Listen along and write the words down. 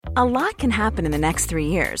A lot can happen in the next 3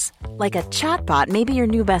 years. Like a chatbot may be your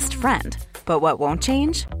new best friend. But what won't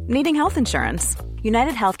change? Needing health insurance.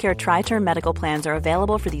 United Healthcare Tri-Term Medical Plans are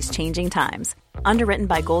available for these changing times. Underwritten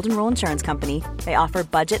by Golden Rule Insurance Company, they offer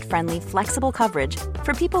budget-friendly, flexible coverage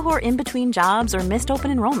for people who are in between jobs or missed open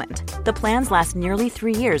enrollment. The plans last nearly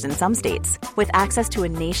 3 years in some states, with access to a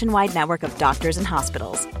nationwide network of doctors and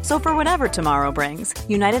hospitals. So for whatever tomorrow brings,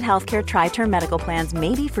 United Healthcare Tri-Term Medical Plans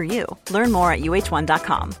may be for you. Learn more at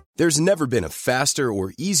uh1.com. There's never been a faster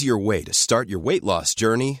or easier way to start your weight loss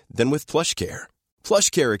journey than with PlushCare.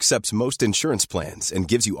 PlushCare accepts most insurance plans and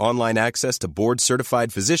gives you online access to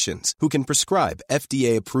board-certified physicians who can prescribe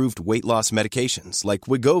FDA-approved weight loss medications like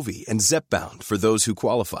Wegovy and Zepbound for those who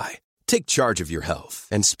qualify. Take charge of your health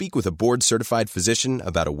and speak with a board-certified physician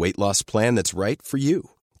about a weight loss plan that's right for you.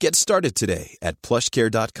 Get started today at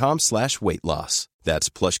plushcare.com/weightloss. That's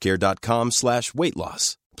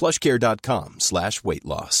plushcare.com/weightloss.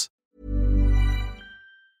 plushcare.com/weightloss.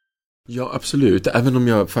 Ja, absolut. Även om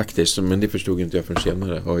jag faktiskt, men det förstod inte jag förrän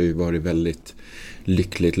senare, har ju varit väldigt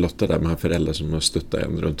lyckligt lottad där med föräldrar som har stöttat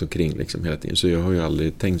en runt omkring liksom hela tiden. Så jag har ju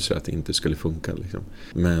aldrig tänkt så att det inte skulle funka liksom.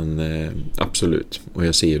 Men absolut. Och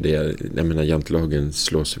jag ser ju det, jag menar jantelagen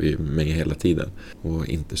slås vi med hela tiden. Och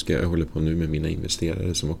inte ska jag hålla på nu med mina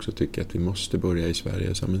investerare som också tycker att vi måste börja i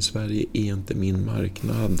Sverige. Så, men Sverige är inte min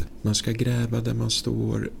marknad. Man ska gräva där man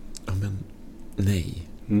står. Ja, men nej.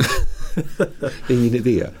 Det är ingen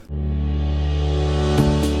idé.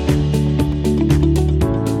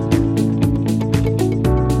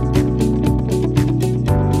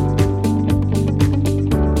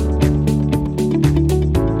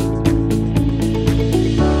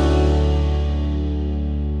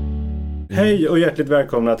 Hej och hjärtligt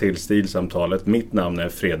välkomna till Stilsamtalet. Mitt namn är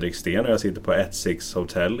Fredrik Sten och jag sitter på 16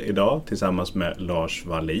 Hotel idag tillsammans med Lars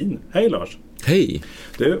Wallin. Hej Lars! Hej!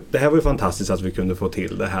 Du, det här var ju fantastiskt att vi kunde få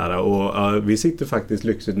till det här och vi sitter faktiskt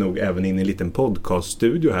lyxigt nog även in i en liten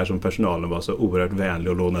podcaststudio här som personalen var så oerhört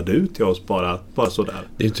vänlig och lånade ut till oss bara sådär.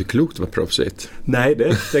 Det är inte klokt vad proffsigt. Nej,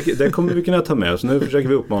 det kommer vi kunna ta med oss. Nu försöker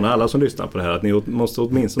vi uppmana alla som lyssnar på det här att ni måste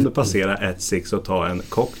åtminstone passera 16 och ta en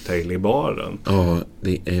cocktail i baren. Ja,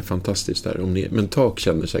 det är fantastiskt där. Men tak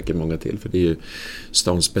känner säkert många till för det är ju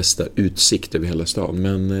stans bästa utsikt över hela stan.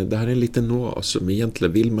 Men det här är en liten oas som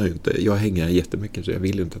egentligen vill man ju inte. Jag hänger jättemycket så jag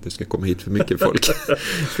vill ju inte att det ska komma hit för mycket folk.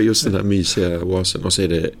 För just den här mysiga oasen. Och så är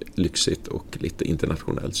det lyxigt och lite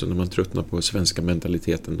internationellt. Så när man tröttnar på svenska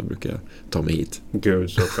mentaliteten då brukar jag ta mig hit. Gud,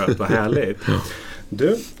 så skönt, vad härligt. Ja.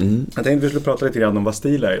 Du, jag tänkte vi skulle prata lite grann om vad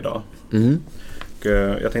stil är idag.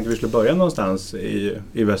 Jag tänkte vi skulle börja någonstans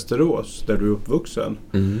i Västerås där du är uppvuxen.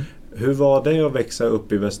 Hur var det att växa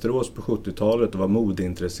upp i Västerås på 70-talet och vara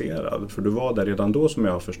modeintresserad? För du var där redan då som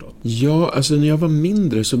jag har förstått. Ja, alltså när jag var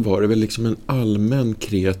mindre så var det väl liksom en allmän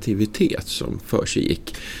kreativitet som för sig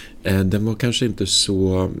gick. Den var kanske inte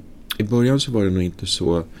så... I början så var det nog inte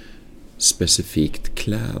så specifikt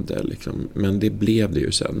kläder liksom. Men det blev det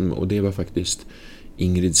ju sen och det var faktiskt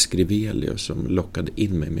Ingrid Scrivelio som lockade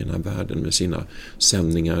in mig i den här världen med sina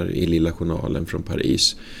sändningar i Lilla Journalen från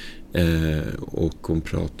Paris. Och hon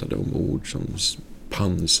pratade om ord som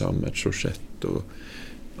pansam, chorsett och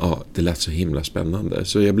ja, det lät så himla spännande.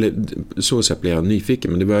 Så blev jag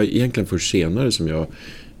nyfiken, men det var egentligen först senare som jag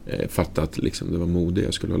fattade att liksom, det var mode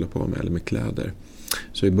jag skulle hålla på med eller med kläder.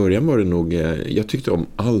 Så i början var det nog, jag tyckte om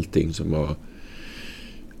allting som var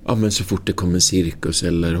men så fort det kom en cirkus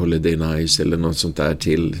eller Holiday Nice eller något sånt där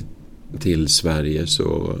till Sverige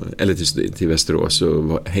så, eller till Västerås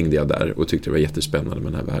så hängde jag där och tyckte det var jättespännande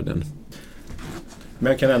med den här världen.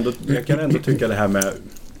 Men jag kan ändå tycka det här med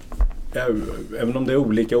även om det är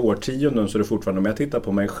olika årtionden så är det fortfarande, om jag tittar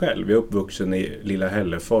på mig själv, jag är uppvuxen i Lilla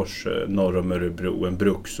Hällefors norr om Örebro, en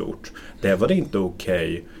bruksort. Där var det inte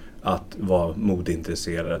okej att vara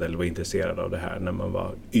modeintresserad eller vara intresserad av det här när man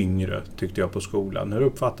var yngre, tyckte jag på skolan. Hur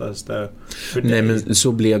uppfattades det för dig? Nej, men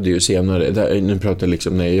så blev det ju senare. Nu pratar jag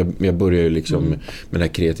liksom, jag började ju liksom med den här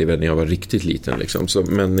kreativa när jag var riktigt liten liksom. Så,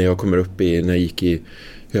 men när jag kommer upp när jag gick i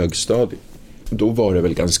högstadiet, då var det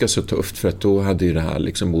väl ganska så tufft för att då hade ju det här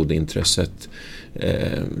liksom modeintresset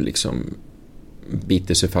liksom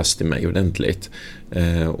biter sig fast i mig ordentligt.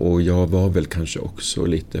 Och jag var väl kanske också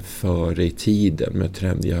lite före i tiden med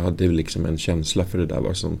trend. Jag hade liksom en känsla för det där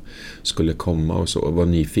vad som skulle komma och så. Och var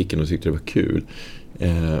nyfiken och tyckte det var kul.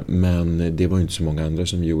 Men det var inte så många andra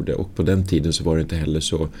som gjorde. Och på den tiden så var det inte heller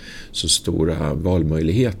så stora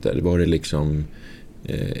valmöjligheter. Var det liksom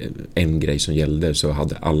en grej som gällde så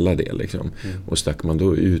hade alla det liksom. Och stack man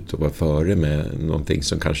då ut och var före med någonting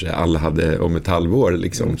som kanske alla hade om ett halvår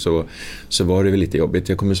liksom, så var det väl lite jobbigt.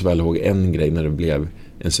 Jag kommer så väl ihåg en grej när det blev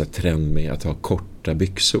en sån här trend med att ha korta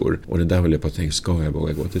byxor. Och det där höll jag på att tänka, ska jag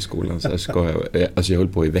våga gå till skolan? Så här, alltså jag höll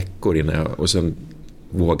på i veckor innan och sen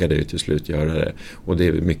vågade jag till slut göra det. Och det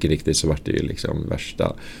är mycket riktigt, så var det ju liksom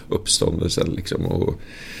värsta uppståndelsen liksom, och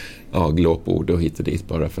glåpord och hit och dit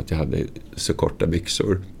bara för att jag hade så korta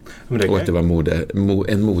byxor. Och att det var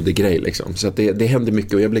en modegrej liksom. Så att det hände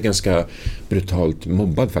mycket, och jag blev ganska brutalt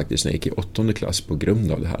mobbad faktiskt när jag gick i 8:e klass på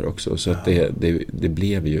grund av det här också. Så att det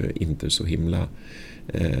blev ju inte så himla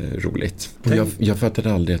roligt. Och jag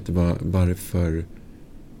fattade aldrig att det var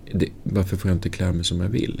varför får jag inte klä mig som jag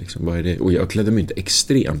vill liksom? Vad är det? Och jag klädde mig inte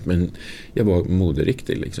extremt, men jag var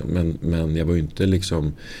moderiktig liksom. Men jag var ju inte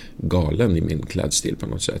liksom galen i min klädstil på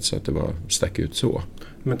något sätt, så att det var stack ut så.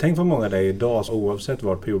 Men tänk vad många det är idag, oavsett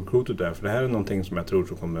vart på jordklotet är, för det här är någonting som jag tror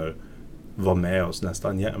som kommer vara med oss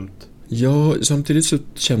nästan jämt. Ja, samtidigt så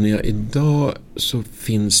känner jag idag så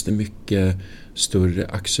finns det mycket större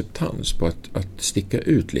acceptans på att sticka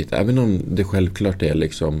ut lite, även om det självklart är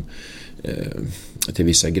liksom till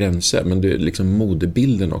vissa gränser, men liksom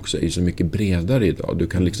modebilden också är så mycket bredare idag. Du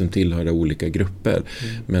kan liksom tillhöra olika grupper.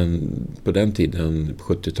 Men på den tiden,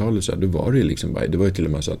 på 70-talet, så då var det ju liksom det var ju till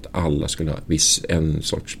och med så att alla skulle ha en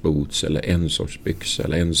sorts boots eller en sorts byxa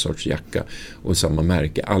eller en sorts jacka och samma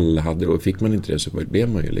märke. Alla hade, och fick man inte det så blev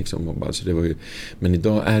man ju liksom mobbad. Så det var ju, men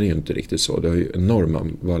idag är det ju inte riktigt så. Det har ju enorma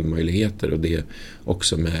valmöjligheter, och det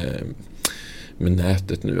också med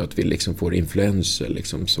nätet nu, att vi liksom får influenser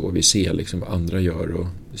liksom, så vi ser liksom vad andra gör, och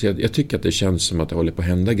så jag tycker att det känns som att det håller på att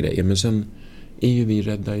hända grejer, men sen är ju vi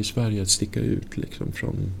rädda i Sverige att sticka ut liksom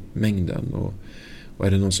från mängden, och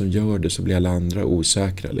är det någon som gör det så blir alla andra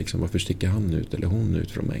osäkra liksom, varför sticker han ut eller hon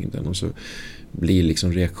ut från mängden, och så blir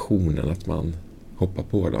liksom reaktionen att man hoppar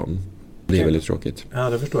på dem. Det är väldigt tråkigt. Ja,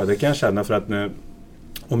 det förstår jag. Det kan jag känna, för att nu,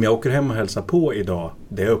 om jag åker hem och hälsar på idag,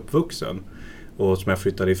 det är uppvuxen och som jag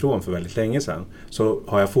flyttade ifrån för väldigt länge sedan, så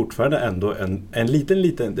har jag fortfarande ändå en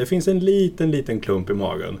liten, det finns en liten klump i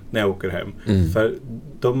magen när jag åker hem. För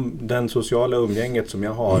den sociala umgänget som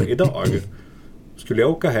jag har idag, skulle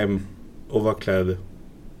jag åka hem och vara klädd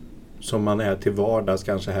som man är till vardags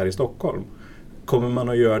kanske här i Stockholm, kommer man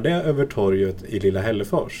att göra det över torget i Lilla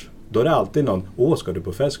Hällefors, då är det alltid någon, ska du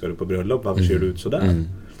på fest, ska du på bröllop, varför ser du ut sådär?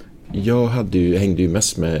 Jag hängde ju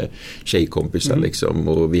mest med tjejkompisar liksom,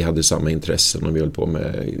 och vi hade samma intressen, och vi höll på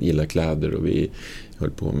med gilla kläder, och vi höll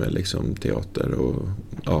på med liksom teater och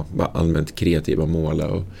var allmänt kreativa, måla,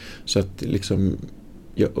 och så att liksom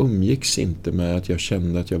jag umgicks inte med att jag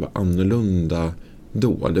kände att jag var annorlunda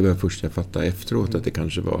då. Det var först jag fattade efteråt att det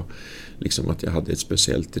kanske var liksom att jag hade ett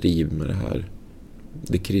speciellt driv med det här.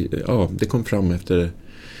 Det kom fram efter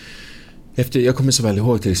jag kommer så väl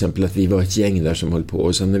ihåg till exempel att vi var ett gäng där som höll på,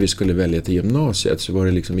 och sen när vi skulle välja till gymnasiet så var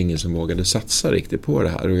det liksom ingen som vågade satsa riktigt på det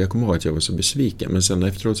här, och jag kommer ihåg att jag var så besviken, men sen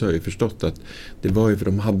efteråt så har jag ju förstått att det var ju för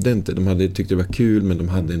de hade tyckt det var kul, men de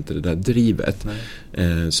hade inte det där drivet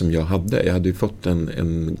som jag hade. Jag hade ju fått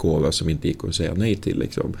en gåva som inte gick att säga nej till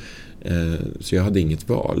liksom. Så jag hade inget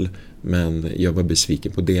val, men jag var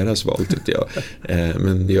besviken på deras val tyckte jag.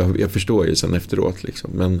 Men jag förstår ju sen efteråt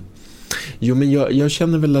liksom, men jag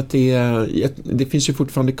känner väl att det finns ju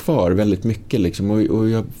fortfarande kvar väldigt mycket liksom, och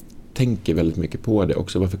jag tänker väldigt mycket på det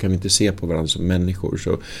också. Varför kan vi inte se på varandra som människor,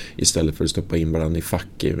 så istället för att stoppa in varandra i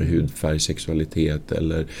fack med hudfärg, sexualitet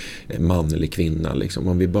eller man eller kvinna liksom.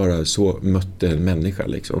 Om vi bara så mötte en människa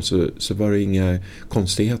liksom, så var det inga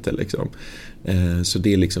konstigheter liksom. Så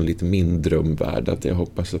det är liksom lite min drömvärld, att jag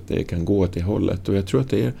hoppas att det kan gå till hållet, och jag tror att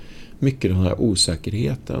det är mycket den här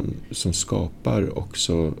osäkerheten som skapar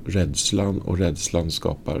också rädslan, och rädslan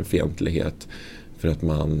skapar fientlighet, för att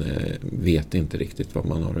man vet inte riktigt vad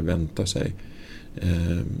man har att vänta sig,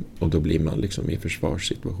 och då blir man liksom i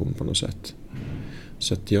försvarssituation på något sätt.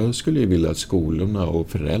 Så att jag skulle ju vilja att skolorna och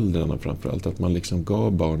föräldrarna framförallt, att man liksom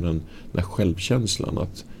gav barnen den här självkänslan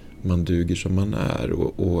att man duger som man är,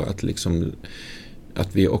 och att liksom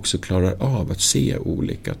att vi också klarar av att se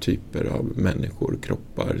olika typer av människor,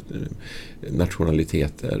 kroppar,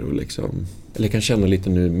 nationaliteter, och liksom, eller jag kan känna lite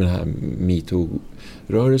nu med den här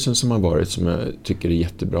MeToo-rörelsen som har varit, som jag tycker är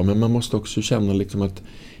jättebra, men man måste också känna liksom att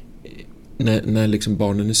när liksom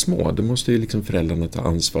barnen är små, då måste ju liksom föräldrarna ta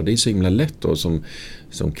ansvar. Det är så himla lätt då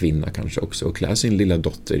som kvinna kanske också, att klä sin lilla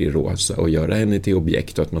dotter i rosa och göra henne till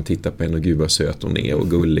objekt, och att man tittar på henne och gud vad söt hon är och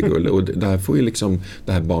gullig. Och det här får ju liksom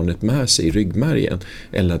det här barnet med sig i ryggmärgen.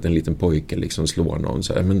 Eller att en liten pojke liksom slår någon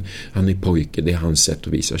så här, men han är pojke, det är hans sätt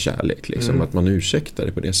att visa kärlek liksom, att man ursäktar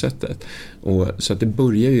det på det sättet. Och så att det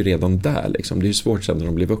börjar ju redan där liksom. Det är ju svårt sen när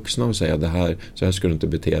de blir vuxna och säga det här, så här ska du inte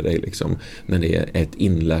bete dig liksom, när det är ett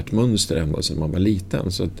inlärt mönster ända sedan man var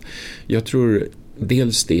liten. Så att jag tror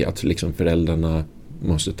dels det att liksom föräldrarna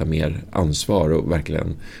måste ta mer ansvar och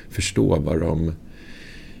verkligen förstå vad de...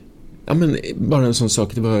 Ja, men bara en sån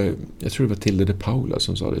sak, jag tror det var Tilde de Paula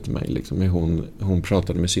som sa det till mig liksom, hon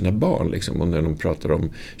pratade med sina barn liksom, och när de pratade om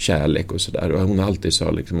kärlek och sådär, och hon alltid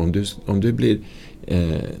sa liksom, om du blir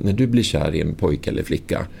när du blir kär i en pojke eller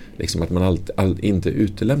flicka liksom, att man inte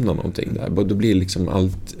utelämnar någonting där, då blir liksom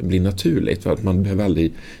allt blir naturligt, för att man behöver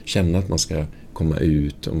aldrig känna att man ska komma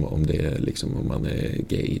ut om det är liksom, om man är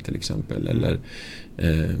gay till exempel, eller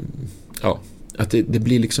ja, att det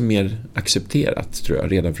blir liksom mer accepterat, tror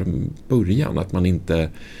jag, redan från början, att man inte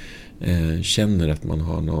känner att man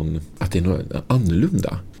har att det är något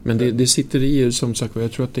annorlunda. Men det sitter i, som sagt,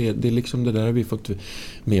 jag tror att det är liksom det där vi fått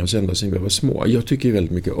med oss ända sedan vi var små. Jag tycker ju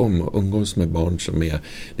väldigt mycket om att umgås med barn som är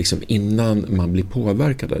liksom innan man blir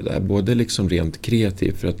påverkad av det där, både liksom rent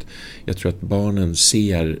kreativt, för att jag tror att barnen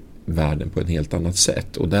ser världen på ett helt annat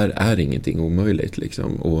sätt, och där är ingenting omöjligt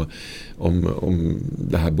liksom. Och om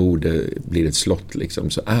det här bordet blir ett slott liksom,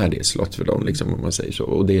 så är det ett slott för dem liksom, om man säger så.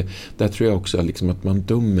 Och där tror jag också liksom, att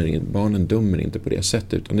barnen dömer inte på det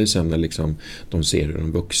sättet, utan det är sen när liksom, de ser hur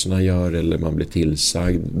de vuxna gör eller man blir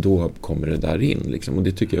tillsagd, då kommer det där in liksom, och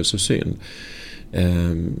det tycker jag är så synd.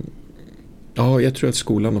 Ja, jag tror att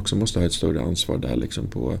skolan också måste ha ett större ansvar där liksom,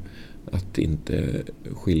 på att inte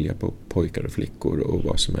skilja på pojkar och flickor och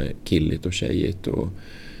vad som är killigt och tjejigt. Och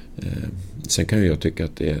sen kan jag tycka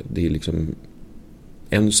att det är liksom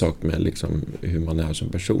en sak med liksom hur man är som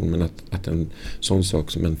person, men att en sån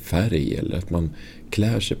sak som en färg eller att man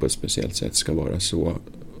klär sig på ett speciellt sätt ska vara så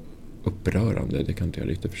upprörande, det kan inte jag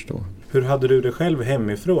riktigt förstå. Hur hade du det själv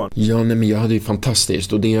hemifrån? Ja, nej, men jag hade ju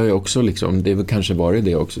fantastiskt, och det har jag också liksom, det har kanske varit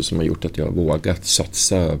det också som har gjort att jag har vågat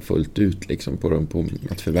satsa fullt ut liksom på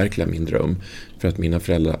att förverkliga min dröm, för att mina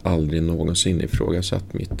föräldrar aldrig någonsin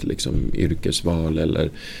ifrågasatt mitt liksom yrkesval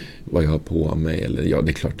eller vad jag har på mig, eller ja,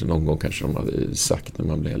 det är klart att någon gång kanske de hade sagt när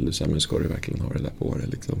man blev äldre så här, men ska du verkligen ha det där på dig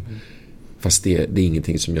liksom. Fast det är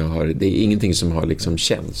ingenting som jag har, det är ingenting som har liksom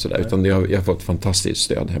känts sådär, utan jag har fått fantastiskt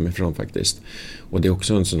stöd hemifrån faktiskt. Och det är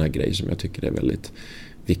också en sån här grej som jag tycker är väldigt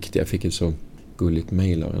viktig. Jag fick ett så gulligt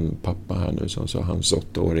mejl av en pappa här nu som sa hans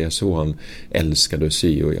 8-åriga son älskade att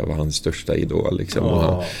sy, och jag var hans största idol liksom.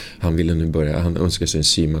 Och han ville nu börja, han önskade sig en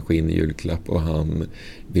symaskin i julklapp, och han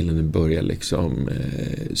ville nu börja liksom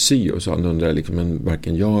sy, och så han undrar liksom, men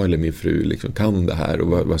varken jag eller min fru liksom kan det här,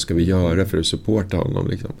 och vad ska vi göra för att supporta honom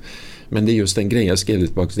liksom. Men det är just den grejen jag skrev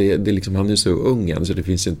tillbaka. Det är liksom, han är så ung än, så det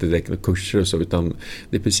finns inte direkt några kurser och så, utan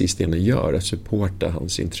det är precis det ni gör, att supporta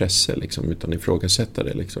hans intresse liksom, utan ifrågasätta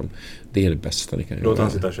det liksom. Det är det bästa ni kan göra. Låt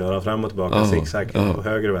han sitta och köra fram och tillbaka, zigzag på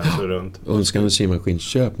höger och vänster och runt. Önskar en symaskin,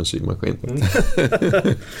 köp en symaskin.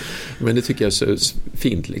 Men det tycker jag är så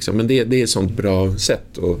fint liksom. Men det är ett sånt bra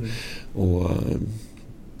sätt och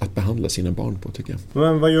att behandla sina barn på, tycker jag.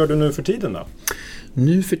 Men vad gör du nu för tiden då?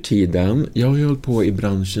 Nu för tiden, jag har ju hållit på i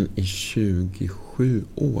branschen i 27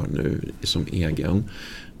 år nu som egen,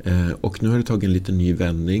 och nu har det tagit en lite ny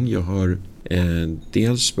vändning. Jag har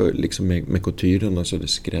dels liksom med couturen, alltså det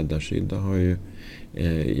skräddarsydda har ju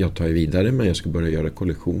jag tar vidare, men jag ska börja göra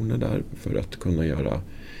kollektioner där för att kunna göra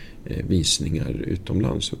visningar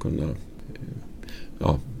utomlands och kunna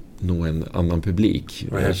nå en annan publik.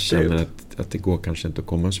 Jag känner att det går kanske inte att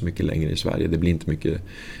komma så mycket längre i Sverige. Det blir inte mycket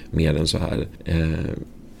mer än så här.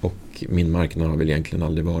 Och min marknad har väl egentligen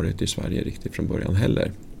aldrig varit i Sverige riktigt från början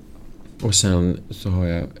heller. Och sen så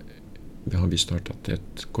har vi startat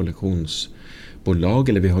ett kollektionsbolag,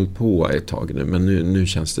 eller vi har hållit på ett tag nu, men nu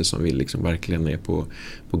känns det som vi liksom verkligen är på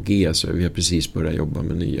G, så vi har precis börjat jobba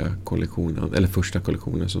med nya kollektionen, eller första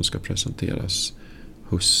kollektionen som ska presenteras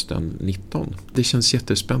hösten 19. Det känns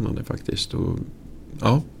jättespännande faktiskt, och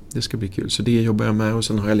ja, det ska bli kul. Så det jobbar jag med, och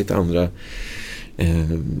sen har jag lite andra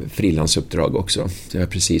frilansuppdrag också. Jag har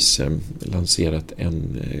precis lanserat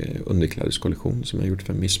en underklädeskollektion som jag har gjort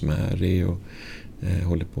för Miss Mary, och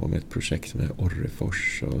håller på med ett projekt med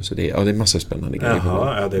Orrefors, och så det är massa spännande grejer.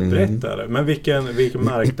 Jaha, det är brett där. Men vilken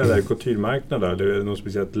marknad är det? Couture-marknad, eller är det något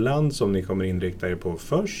speciellt land som ni kommer inrikta er på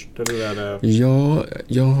först? Eller är det... Ja,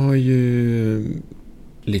 jag har ju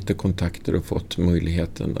lite kontakter och fått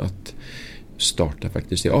möjligheten att starta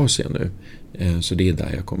faktiskt i Asien nu. Så det är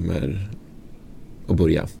där jag kommer att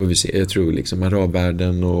börja. Och vi ser, jag tror liksom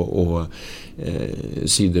arabvärlden och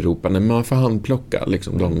Sydeuropa, när man får handplocka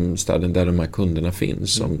liksom de städer där de här kunderna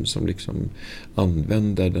finns som liksom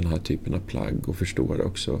använder den här typen av plagg och förstår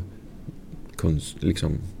också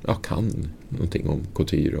liksom, kan någonting om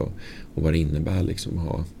couture och vad det innebär liksom att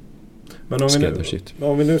ha. Men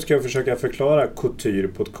om vi nu ska försöka förklara couture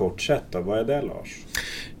på ett kort sätt då, vad är det, Lars?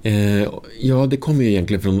 Ja, det kommer ju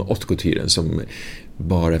egentligen från haute couturen som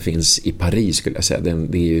bara finns i Paris skulle jag säga.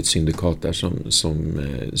 Det är ju ett syndikat där som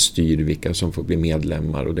styr vilka som får bli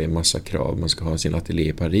medlemmar, och det är massa krav. Man ska ha sin ateljé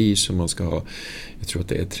i Paris och man ska ha, jag tror att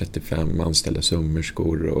det är 35 anställda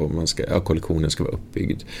sömmerskor, och kollektionen ska vara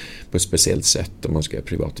uppbyggd på ett speciellt sätt, och man ska göra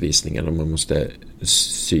privatvisningar och man måste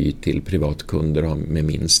sy till privatkunder med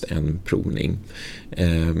minst en provning.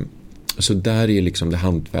 Så där är liksom det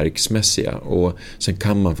hantverksmässiga, och sen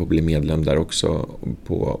kan man få bli medlem där också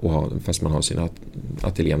fast man har sin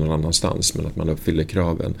ateljé någon annanstans, men att man uppfyller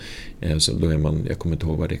kraven. Så då är man, jag kommer inte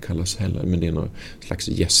ihåg vad det kallas heller, men det är någon slags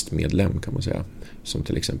gästmedlem kan man säga, som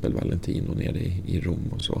till exempel Valentino nere i Rom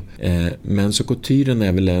och så. Men så couturen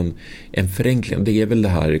är väl en förenkling. Det är väl det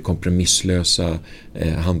här kompromisslösa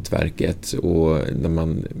hantverket, och när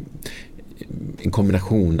man en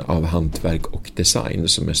kombination av hantverk och design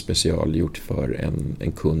som är specialgjort för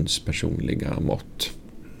en kunds personliga mått.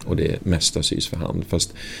 Och det mesta sys för hand.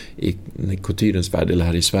 Fast i couturens värld, eller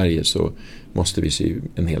här i Sverige, så måste vi sy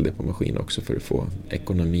en hel del på maskin också för att få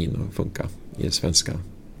ekonomin att funka i den svenska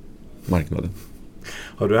marknaden.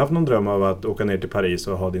 Har du haft någon dröm av att åka ner till Paris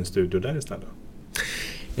och ha din studio där istället?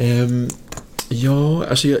 Ja,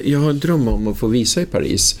 alltså jag har en dröm om att få visa i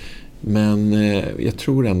Paris. Men jag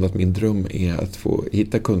tror ändå att min dröm är att få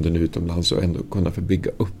hitta kunden utomlands och ändå kunna få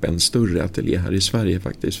bygga upp en större ateljé här i Sverige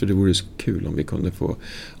faktiskt. För det vore så kul om vi kunde få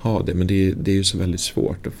ha det. Men det är ju så väldigt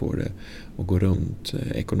svårt att få det att gå runt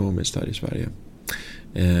ekonomiskt här i Sverige.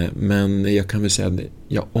 Men jag kan väl säga att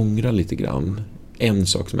jag ångrar lite grann. En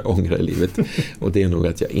sak som jag ångrar i livet, och det är nog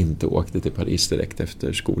att jag inte åkte till Paris direkt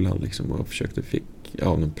efter skolan liksom, och fick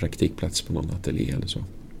någon praktikplats på någon ateljé eller så.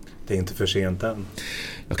 Det är inte för sent än.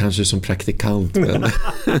 Jag kanske som praktikant, men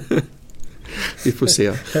vi får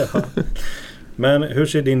se. Ja. Men hur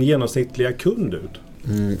ser din genomsnittliga kund ut?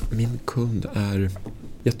 Min kund är,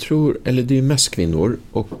 jag tror, eller det är mest kvinnor,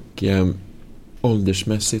 och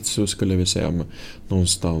åldersmässigt så skulle vi säga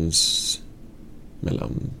någonstans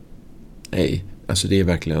alltså det är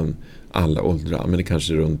verkligen alla åldrar, men det är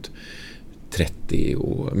kanske runt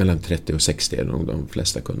mellan 30 och 60 är nog de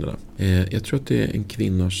flesta kunderna. Jag tror att det är en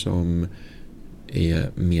kvinna som är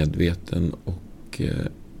medveten och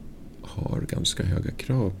har ganska höga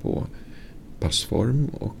krav på passform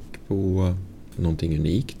och på någonting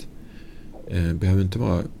unikt. Behöver inte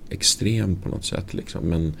vara extrem på något sätt liksom,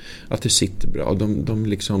 men att det sitter bra. De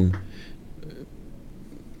liksom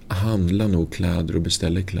handlar nog kläder och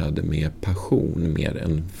beställer kläder med passion mer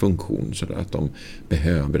än funktion, så att de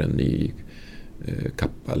behöver en ny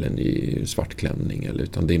kappa eller en ny svart klänning,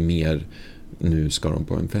 utan det är mer, nu ska de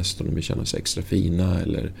på en fest och de vill känna sig extra fina,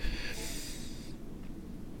 eller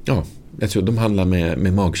jag tror de handlar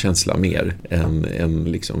med magkänsla mer än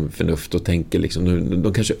liksom förnuft, och tänker liksom,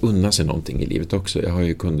 de kanske unnar sig någonting i livet också. Jag har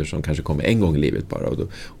ju kunder som kanske kommer en gång i livet bara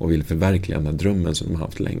och vill förverkliga den här drömmen som de har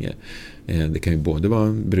haft länge. Det kan ju både vara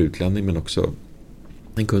en brudklänning, men också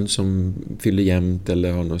en kund som fyller jämnt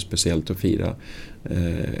eller har något speciellt att fira,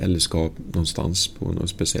 eller ska någonstans på något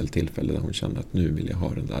speciellt tillfälle där hon känner att nu vill jag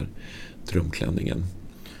ha den där drömklänningen.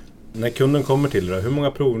 När kunden kommer till dig, hur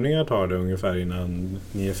många provningar tar det ungefär innan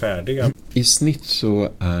ni är färdiga? I snitt så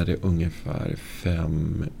är det ungefär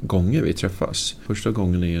 5 gånger vi träffas. Första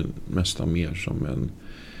gången är nästan mer som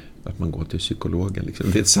att man går till psykologen.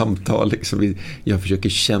 Liksom. Det är ett samtal. Liksom. Jag försöker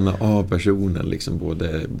känna av personen liksom,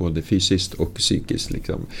 både fysiskt och psykiskt.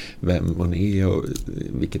 Liksom. Vem hon är och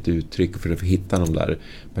vilket uttryck, för att hitta de där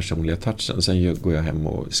personliga touchen. Sen går jag hem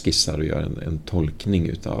och skissar och gör en tolkning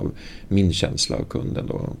utav min känsla av kunden.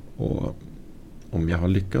 Och om jag har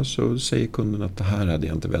lyckats så säger kunden att det här hade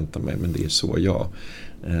jag inte väntat mig, men det är så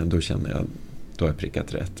då känner jag, då har jag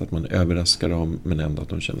prickat rätt. Att man överraskar dem, men ändå att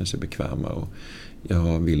de känner sig bekväma, och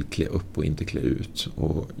jag vill klä upp och inte klä ut.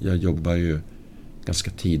 Och jag jobbar ju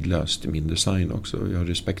ganska tidlöst i min design också. Jag har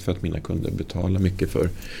respekt för att mina kunder betalar mycket för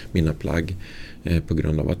mina plagg på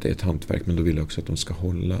grund av att det är ett hantverk, men då vill jag också att de ska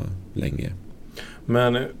hålla länge.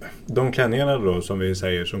 Men de klänningarna då, som vi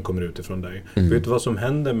säger, som kommer utifrån dig, vet du vad som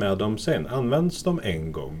händer med dem sen? Används de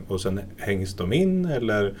en gång och sen hängs de in,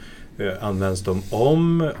 eller används de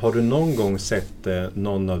om? Har du någon gång sett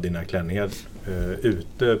någon av dina klänningar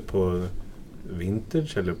ute på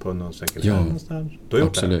vintage eller på någon second hand någonstans?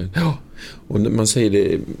 Absolut. Ja. Och man säger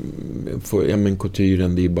det, men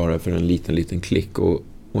couturen, det är bara för en liten klick,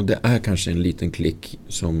 och det är kanske en liten klick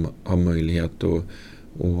som har möjlighet att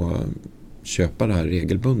köpa det här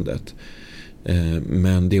regelbundet.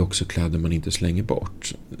 Men det är också kläder man inte slänger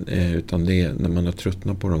bort. Utan det är när man har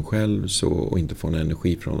tröttnat på dem själv och inte får någon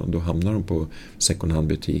energi från dem, då hamnar de på second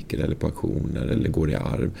hand-butiker eller på auktioner eller går i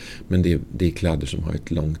arv. Men det är kläder som har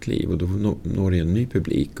ett långt liv, och då når det en ny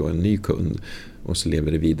publik och en ny kund, och så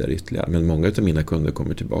lever det vidare ytterligare. Men många av mina kunder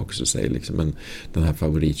kommer tillbaka och säger liksom, men den här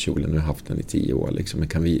favoritkjolen, nu har jag haft den i 10 år liksom, men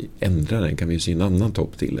kan vi ändra den? Kan vi sy en annan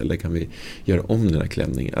topp till? Eller kan vi göra om den här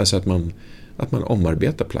klänningen? Alltså att man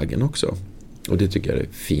omarbetar plaggen också. Och det tycker jag är det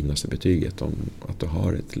finaste betyget om att du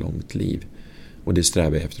har ett långt liv. Och det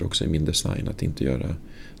strävar jag efter också i min design, att inte göra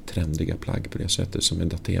trendiga plagg på det sättet som är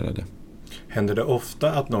daterade. Händer det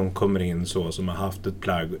ofta att någon kommer in så som har haft ett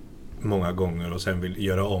plagg många gånger och sen vill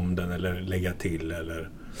göra om den eller lägga till? Eller?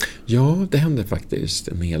 Ja, det händer faktiskt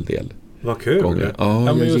en hel del. Vad kul! Gånger. Ja,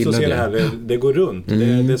 men jag just gillar att se det. Det här, det går runt.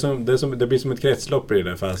 Det blir som ett kretslopp i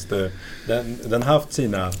det, fast den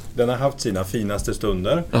har haft sina finaste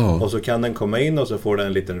stunder, och så kan den komma in och så får den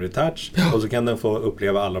en liten retouch, och så kan den få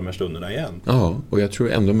uppleva alla de här stunderna igen. Ja, och jag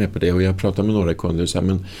tror ändå med på det, och jag pratar med några kunder och säger,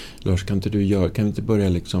 men Lars, kan vi inte börja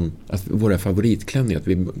liksom, att våra favoritklänningar, att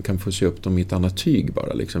vi kan få se upp dem i ett annat tyg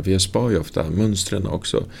bara liksom, för jag spar ju ofta mönstren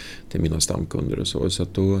också till mina stamkunder och så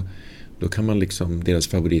att då kan man liksom, deras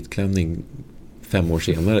favoritklänning 5 år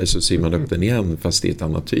senare så ser man upp den igen, fast i ett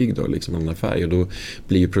annat tyg då, liksom en annan färg, och då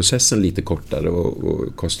blir ju processen lite kortare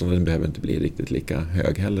och kostnaden behöver inte bli riktigt lika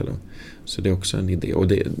hög heller då. Så det är också en idé, och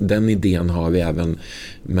den idén har vi även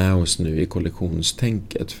med oss nu i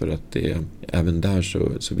kollektionstänket, för att även där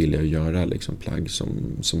så vill jag göra liksom plagg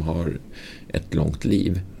som har ett långt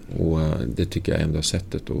liv. Och det tycker jag är enda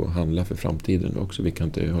sättet att handla för framtiden också. Vi kan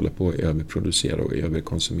inte hålla på att överproducera och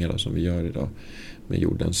överkonsumera som vi gör idag med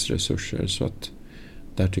jordens resurser. Så att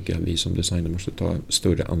där tycker jag att vi som designer måste ta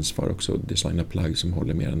större ansvar också och designa plagg som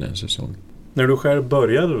håller mer än en säsong. När du själv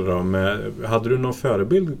började då, hade du någon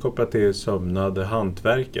förebild kopplat till sömnad,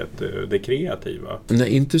 hantverket, det kreativa?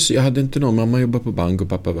 Nej, jag hade inte någon. Mamma jobbade på bank och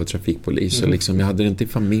pappa var trafikpolis. Och liksom, jag hade det inte i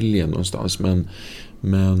familjen någonstans. Men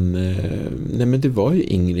det var ju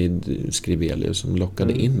Ingrid Scrivelius som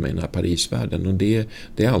lockade in mig i den här Parisvärlden, och det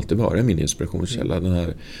har alltid varit min inspirationskälla, den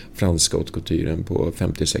här franska haute couturen på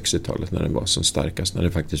 50-60-talet när den var som starkast, när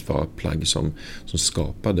det faktiskt var plagg som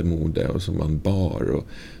skapade mode och som man bar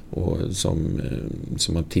och som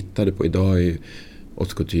man tittade på. Idag är ju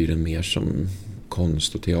haute couturen mer som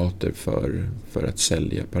konst och teater för att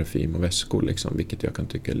sälja parfym och väskor liksom, vilket jag kan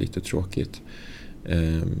tycka är lite tråkigt.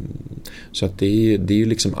 Så att det är ju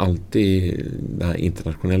liksom alltid det här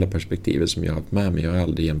internationella perspektivet som jag har haft med mig. Jag har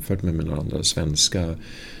aldrig jämfört mig med några andra svenska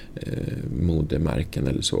modemärken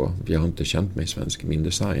eller så. Jag har inte känt mig svensk i min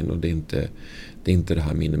design, och det är inte det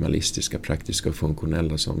här minimalistiska, praktiska och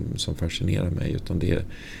funktionella som fascinerar mig, utan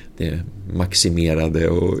det maximerade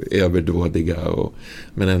och överdådiga,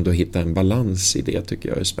 men ändå hitta en balans i det tycker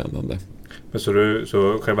jag är spännande. Men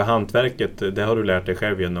så själva hantverket, det har du lärt dig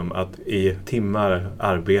själv genom att i timmar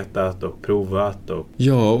arbetat och provat?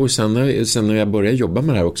 Ja, och sen när jag började jobba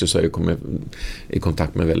med det här också så har jag kommit i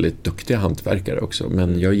kontakt med väldigt duktiga hantverkare också.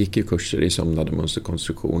 Men jag gick ju kurser i sömnad och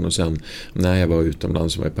mönsterkonstruktion, och sen när jag var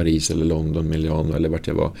utomlands, var i Paris eller London, Milano eller vart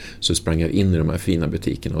jag var, så sprang jag in i de här fina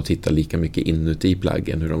butikerna och tittade lika mycket inuti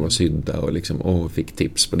plaggen, hur de var sydda, och liksom, fick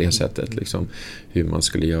tips på det sättet liksom, hur man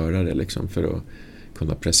skulle göra det liksom, för att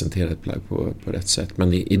kunna presentera ett plagg på rätt sätt.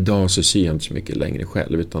 Men idag så syr jag inte så mycket längre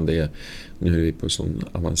själv, utan nu är vi på sån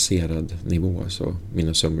avancerad nivå, så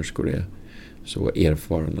mina sömmerskor är så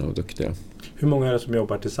erfarna och duktiga. Hur många är det som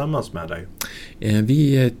jobbar tillsammans med dig?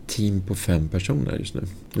 Vi är ett team på 5 personer just nu.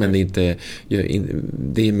 Men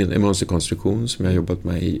det är min mönsterkonstruktion som jag har jobbat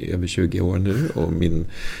med i över 20 år nu, och min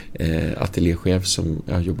ateljéchef som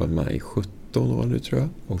jag har jobbat med i 17 år nu tror jag.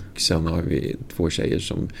 Och sen har vi 2 tjejer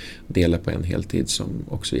som delar på en heltid som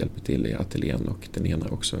också hjälper till i ateljén, och den ena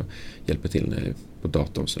också hjälper till på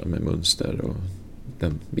dator så med mönster och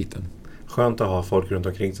den biten. Skönt att ha folk runt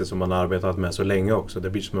omkring sig som man har arbetat med så länge också. Det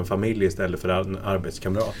blir som en familj istället för en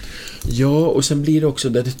arbetskamrat. Ja, och sen blir det också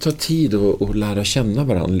där det tar tid att lära känna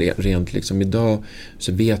varandra rent liksom. Idag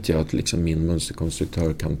så vet jag att liksom min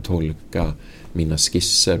mönsterkonstruktör kan tolka mina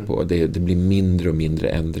skisser på. Det blir mindre och mindre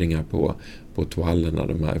ändringar på toalerna,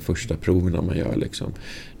 de här första proverna man gör liksom.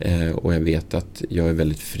 Och jag vet att jag är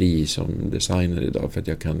väldigt fri som designer idag, för att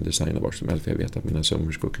jag kan designa var som helst, för jag vet att mina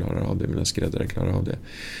sömmerskor klarar av det, mina skräddare klarar av det.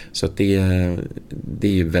 Så att det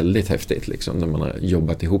är väldigt häftigt liksom, när man har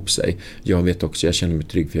jobbat ihop sig. Jag känner mig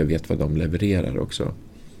trygg för jag vet vad de levererar också.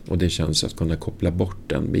 Och det känns att kunna koppla bort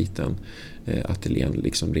den biten, ateljén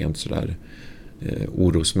liksom rent sådär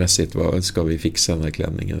orosmässigt, vad ska vi fixa den här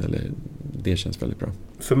klänningen, eller det känns väldigt bra.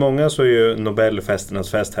 För många så är ju Nobelfesternas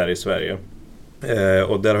fest här i Sverige.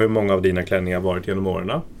 Och där har ju många av dina klänningar varit genom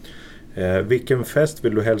åren. Vilken fest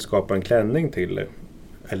vill du helst skapa en klänning till?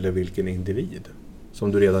 Eller vilken individ?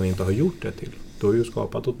 Som du redan inte har gjort det till. Du har ju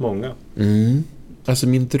skapat åt många. Alltså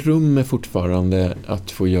min dröm är fortfarande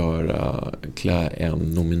att få klä en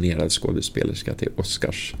nominerad skådespelerska till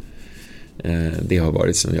Oscars. Det har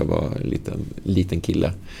varit sedan jag var liten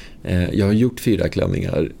kille. Jag har gjort 4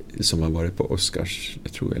 klänningar som har varit på Oscars,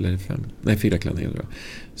 jag tror, eller 5. Nej, 4 klänningar tror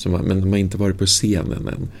jag. Men de har inte varit på scenen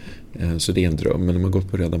än. Så det är en dröm, men de har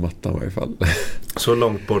gått på röda mattan i varje fall. Så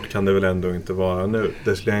långt bort kan det väl ändå inte vara nu?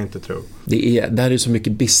 Det skulle jag inte tro. Där är så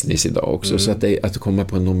mycket business idag också, så att komma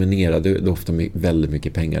på en nominerad, det är ofta väldigt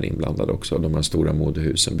mycket pengar inblandade också. De här stora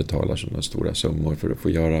modehusen betalar sådana stora summor för att få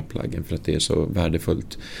göra plaggen, för att det är så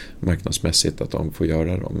värdefullt marknadsmässigt att de får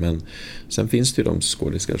göra dem. Men sen finns det ju de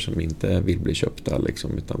skådespelare som inte vill bli köpta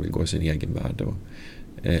liksom, utan vill gå sin egen värld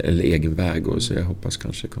eller egen väg, och så jag hoppas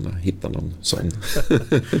kanske kunna hitta någon sån.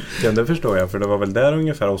 Ja, det förstår jag, för det var väl där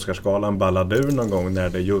ungefär Oscarsgalan ballade ur någon gång, när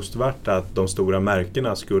det just vart att de stora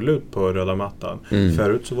märkena skulle ut på röda mattan.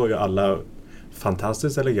 Förut så var ju alla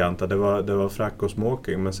fantastiskt eleganta, det var frack och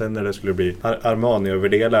smoking, men sen när det skulle bli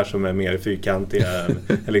Armani-överdelar som är mer fyrkantiga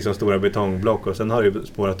än liksom stora betongblock, och sen har det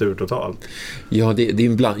spårat ur totalt. Ja, det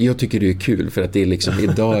är jag tycker det är kul, för att det är liksom,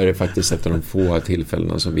 idag är det faktiskt ett av de få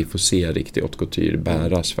tillfällena som vi får se riktig haute couture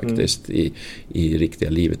bäras faktiskt i riktiga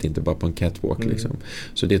livet, inte bara på en catwalk liksom.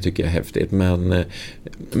 Så det tycker jag är häftigt,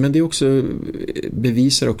 men det också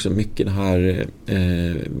bevisar också mycket det här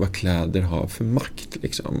vad kläder har för makt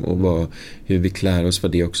liksom, och hur vi klär oss,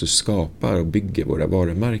 vad det också skapar och bygger våra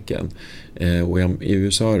varumärken. Och i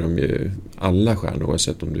USA är de ju alla stjärnor,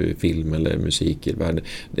 oavsett om du är film eller musik i världen.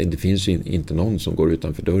 Det finns ju inte någon som går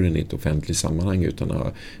utanför dörren i ett offentligt sammanhang utan att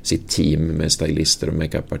ha sitt team med stylister och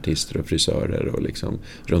makeupartister och frisörer och liksom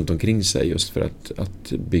runt omkring sig, just för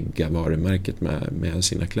att bygga varumärket med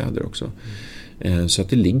sina kläder också. Så att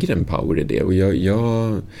det ligger en power i det, och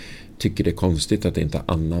jag tycker det är konstigt att det inte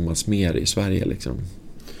anammas mer i Sverige liksom.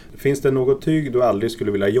 Finns det något tyg du aldrig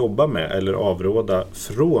skulle vilja jobba med eller avråda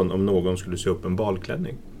från om någon skulle se upp en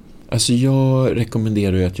balklänning? Alltså jag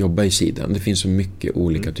rekommenderar ju att jobba i siden. Det finns så mycket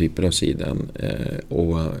olika typer av siden,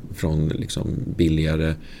 och från liksom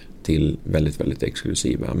billigare till väldigt, väldigt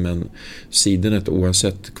exklusiva. Men sidenet,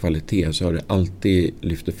 oavsett kvalitet, så har det alltid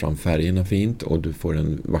lyft fram färgerna fint, och du får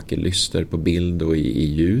en vacker lyster på bild och i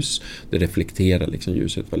ljus. Det reflekterar liksom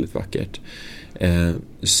ljuset väldigt vackert.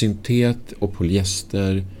 Syntet och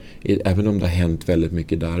polyester, även om det har hänt väldigt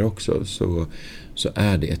mycket där också, så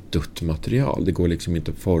är det ett dött material. Det går liksom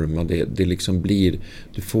inte att forma. Det liksom blir,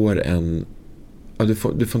 du får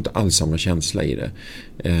inte alls samma känsla i det.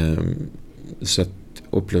 Så att,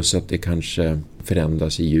 och plus att det kanske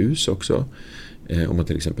förändras i ljus också. Om man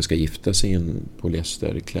till exempel ska gifta sig i en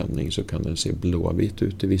polyesterklänning, så kan den se blåvit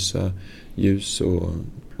ut i vissa ljus, och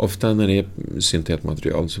ofta när det är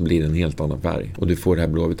syntetmaterial så blir det en helt annan färg. Och du får det här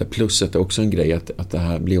blåvita. Plus att det är också en grej att det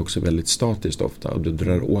här blir också väldigt statiskt ofta. Och du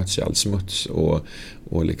drar åt sig all smuts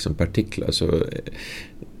och liksom partiklar. Så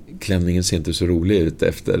klänningen ser inte så rolig ut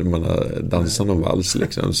efter man har dansat någon vals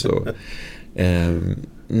liksom. Så,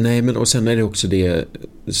 nej, men och sen är det också det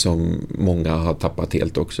som många har tappat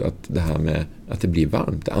helt också. Att det här med att det blir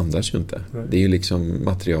varmt, det andas ju inte. Det är ju liksom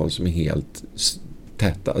material som är helt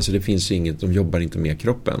täta. Alltså det finns ju inget, de jobbar inte med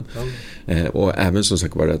kroppen. Och även som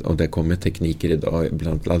sagt var det, och det kommer tekniker idag,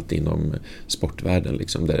 bland annat inom sportvärlden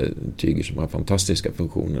liksom, där tyger som har fantastiska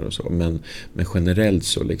funktioner och så. Men generellt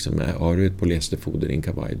så liksom, har du ett polyesterfoder i en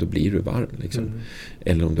kavaj, då blir du varm liksom.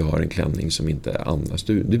 Eller om du har en klänning som inte andas,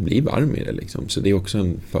 du blir varm i det liksom. Så det är också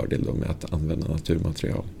en fördel då med att använda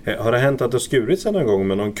naturmaterial. Har det hänt att du skurit sig någon gång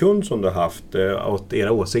med någon kund som du har haft, och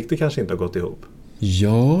era åsikter kanske inte har gått ihop?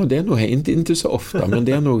 Ja, det är nog inte så ofta, men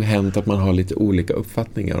det har nog hänt att man har lite olika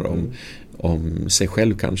uppfattningar om sig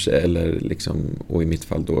själv kanske, eller liksom, och i mitt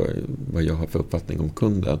fall då vad jag har för uppfattning om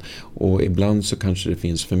kunden. Och ibland så kanske det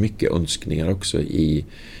finns för mycket önskningar också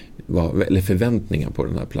eller förväntningar på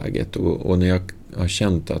den här plagget, och när jag har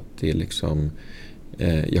känt att det är liksom,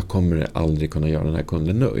 jag kommer aldrig kunna göra den här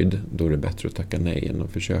kunden nöjd, då är det bättre att tacka nej än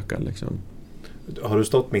att försöka liksom. Har du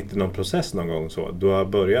stått mitt i någon process någon gång så? Du har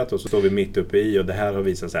börjat och så står vi mitt uppe i, och det här har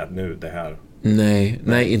visat sig att nu det här...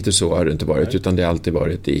 Nej, inte så har det inte varit. Nej. Utan det har alltid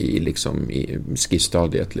varit i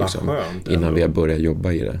skissstadiet liksom, innan vi har börjat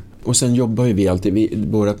jobba i det. Och sen jobbar ju vi alltid,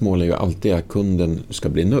 vårt mål är ju alltid att kunden ska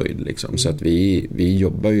bli nöjd liksom. Så att vi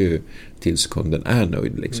jobbar ju tills kunden är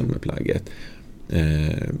nöjd liksom, med plagget.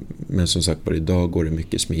 Men som sagt, bara idag går det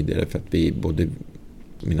mycket smidigare, för att vi både...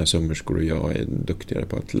 Mina sömmerskor och jag är duktigare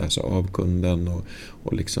på att läsa av kunden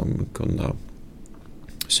och liksom kunna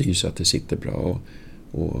sy så att det sitter bra.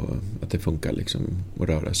 och att det funkar liksom att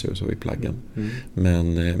röra sig och så i plaggen.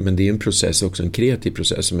 Men det är en process också, en kreativ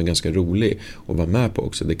process som är ganska rolig att vara med på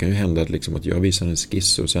också. Det kan ju hända att, liksom, att jag visar en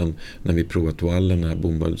skiss och sen när vi provar toallerna,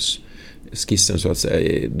 bomullsskissen så att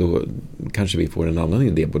säga, då kanske vi får en annan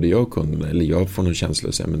idé, både jag och kunden, eller jag får någon känsla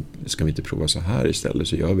och säger, men ska vi inte prova så här istället,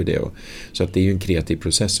 så gör vi det. Så att det är ju en kreativ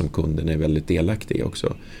process som kunden är väldigt delaktig i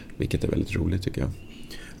också, vilket är väldigt roligt tycker jag.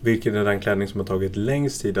 Vilken är den klänning som har tagit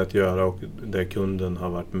längst tid att göra och där kunden har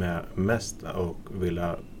varit med mest och vill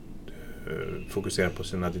fokusera på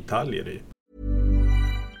sina detaljer i?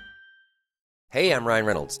 Hey, I'm Ryan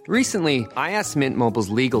Reynolds. Recently, I asked Mint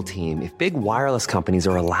Mobile's legal team if big wireless companies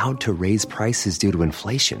are allowed to raise prices due to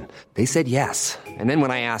inflation. They said yes. And then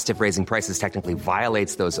when I asked if raising prices technically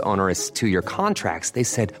violates those onerous two-year contracts, they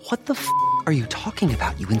said, "What the f*** are you talking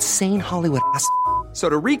about, you insane Hollywood ass?" So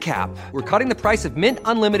to recap, we're cutting the price of Mint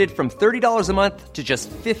Unlimited from $30 a month to just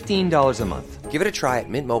 $15 a month. Give it a try at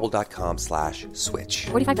mintmobile.com/switch.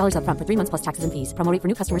 $45 up front for 3 months plus taxes and fees. Promo rate for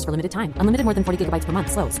new customers for limited time. Unlimited more than 40 gigabytes per month.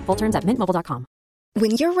 Slows full terms at mintmobile.com.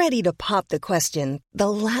 When you're ready to pop the question,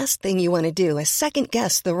 the last thing you want to do is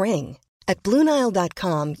second-guess the ring. At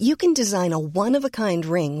BlueNile.com, you can design a one-of-a-kind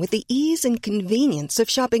ring with the ease and convenience of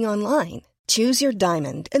shopping online. Choose your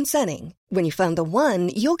diamond and setting. When you find the one,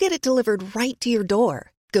 you'll get it delivered right to your door.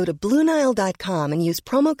 Go to BlueNile.com and use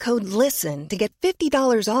promo code LISTEN to get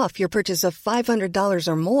 $50 off your purchase of $500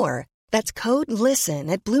 or more. That's code LISTEN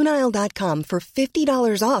at BlueNile.com for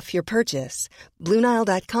 $50 off your purchase.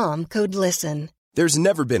 BlueNile.com, code LISTEN. There's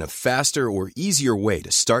never been a faster or easier way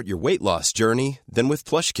to start your weight loss journey than with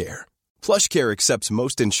PlushCare. PlushCare accepts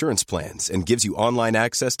most insurance plans and gives you online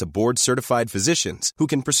access to board-certified physicians who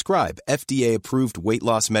can prescribe FDA-approved weight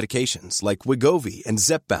loss medications like Wegovy and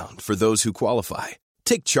Zepbound for those who qualify.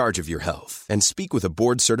 Take charge of your health and speak with a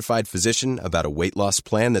board-certified physician about a weight loss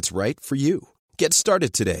plan that's right for you. Get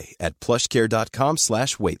started today at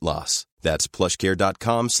plushcare.com/weightloss. That's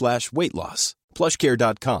plushcare.com/weightloss.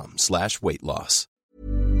 plushcare.com/weightloss.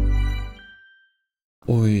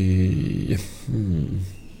 Oj.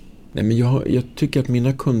 Nej, men jag tycker att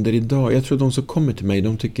mina kunder idag, jag tror att de som kommer till mig,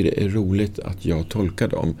 de tycker det är roligt att jag tolkar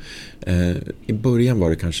dem. I början var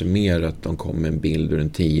det kanske mer att de kom med en bild ur en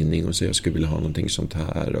tidning och så jag skulle vilja ha någonting sånt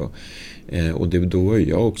här. Och då är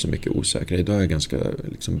jag också mycket osäker. Idag är jag ganska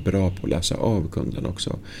liksom bra på att läsa av kunden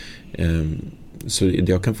också. Så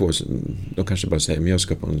jag kan få, de kanske bara säger, men jag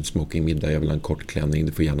ska på en smokingmiddag, jag vill ha en kort klänning,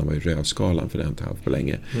 det får gärna vara i rövskalan för det har jag inte haft på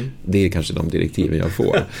länge. Det är kanske de direktiven jag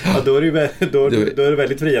får. Ja, då är det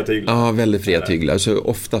väldigt fria tyglar. Ja, väldigt fria tyglar. Så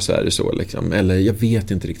ofta så är det så liksom. Eller jag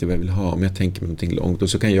vet inte riktigt vad jag vill ha, men jag tänker mig någonting långt. Och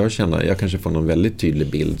så kan jag känna, jag kanske får någon väldigt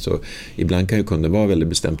tydlig bild. Så ibland kan ju kunden vara väldigt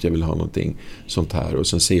bestämt, jag vill ha någonting sånt här. Och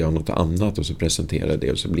sen ser jag något annat och så presenterar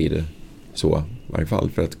det och så blir det så i varje fall,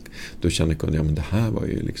 för att då känner kunden, ja men det här var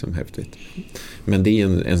ju liksom häftigt. Men det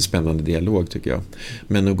är en spännande dialog tycker jag.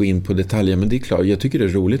 Men att gå in på detaljer, men det är klart, jag tycker det är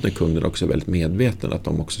roligt när kunden också är väldigt medveten, att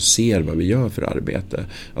de också ser vad vi gör för arbete,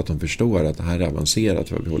 att de förstår att det här är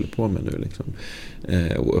avancerat vad vi håller på med nu liksom.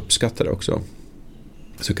 Och uppskattar det också.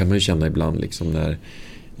 Så kan man ju känna ibland liksom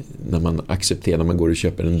när man accepterar, när man går och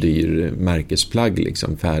köper en dyr märkesplagg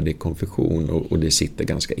liksom, färdig konfektion och det sitter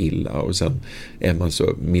ganska illa och sen är man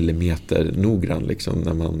så millimeter noggrann liksom,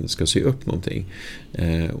 när man ska sy upp någonting.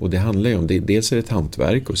 Och det handlar ju om, dels är det ett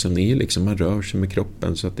hantverk och sen är det liksom, man rör sig med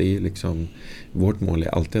kroppen så att det är liksom, vårt mål är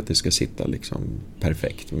alltid att det ska sitta liksom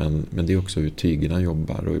perfekt, men det är också hur tygerna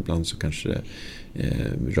jobbar och ibland så kanske det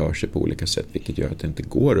rör sig på olika sätt, vilket gör att det inte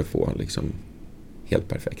går att få liksom helt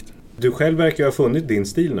perfekt. Du själv verkar ha funnit din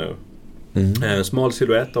stil nu. Smal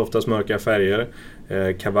silhuett, oftast mörka färger,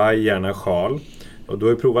 kavaj, gärna sjal. Och du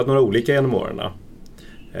har ju provat några olika genom åren.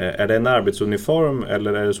 Är det en arbetsuniform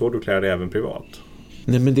eller är det så du klär dig även privat?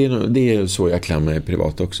 Nej, men det är så jag klär mig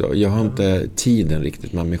privat också. Jag har inte tiden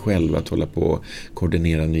riktigt med mig själv att hålla på och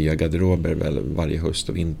koordinera nya garderober varje höst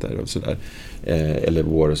och vinter och sådär. Eller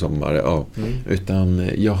vår och sommar, ja. Utan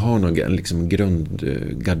jag har någon liksom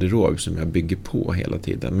grundgarderob som jag bygger på hela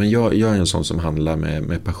tiden. Men jag är en sån som handlar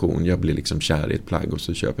med passion. Jag blir liksom kär i ett plagg och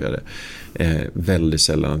så köper jag det. Väldigt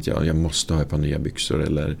sällan att jag måste ha ett par nya byxor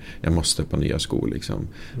eller jag måste ha ett par nya skor liksom.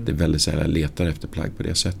 Det är väldigt sällan jag letar efter plagg på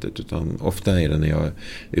det sättet, utan ofta är det när jag är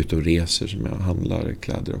ute och reser som jag handlar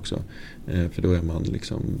kläder också. För då är man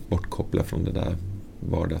liksom bortkopplad från det där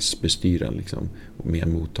vardagsbestyren liksom, och mer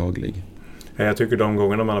mottaglig. Jag tycker de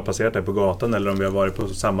gångerna man har passerat där på gatan eller om vi har varit på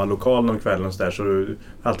samma lokal någon kväll och så där, så är du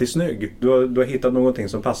alltid snygg. Du har hittat någonting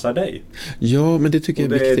som passar dig. Ja, men det tycker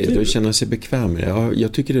jag är viktigt att känna sig bekväm med. Ja,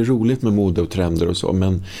 jag tycker det är roligt med mode och trender och så,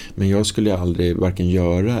 men jag skulle aldrig varken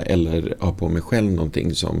göra eller ha på mig själv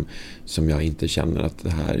någonting som jag inte känner att det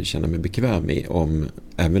här känner mig bekväm i,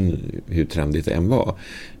 även hur trendigt det än var.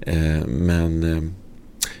 Men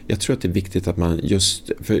jag tror att det är viktigt att man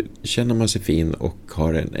för känner man sig fin och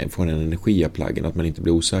får en energi av plaggen, att man inte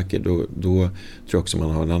blir osäker, då tror jag också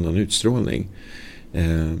man har en annan utstrålning.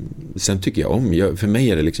 Sen tycker jag för mig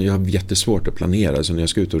är det liksom, jag har jättesvårt att planera, så när jag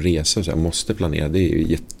ska ut och resa så jag måste planera, det är ju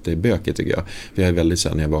jättebökigt tycker jag, för jag är väldigt så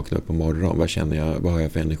här, när jag vaknar upp på morgonen, vad har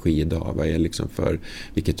jag för energi idag, vad är liksom för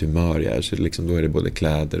vilket humör jag är, så liksom, då är det både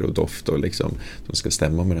kläder och doft och liksom, som ska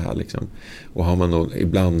stämma med det här liksom. Och har man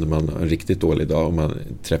ibland när man har en riktigt dålig dag och man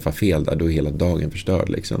träffar fel där, då är hela dagen förstörd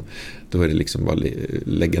liksom. Då är det liksom bara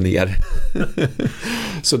lägga ner.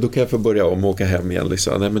 Så då kan jag få börja om och åka hem igen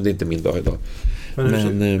liksom. Nej, men det är inte min dag idag.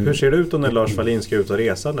 Men hur ser det ut då när Lars Wallin ska ut och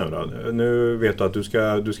resa nu då? Nu vet du att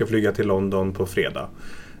du ska flyga till London på fredag.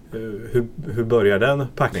 Hur börjar den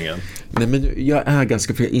packningen? Nej, men jag är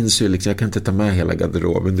ganska, för jag inser liksom, jag kan inte ta med hela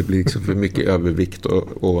garderoben, det blir liksom för mycket övervikt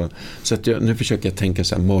och så att nu försöker jag tänka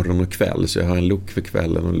så här morgon och kväll, så jag har en look för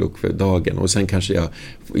kvällen och en look för dagen, och sen kanske jag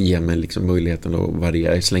ger mig liksom möjligheten att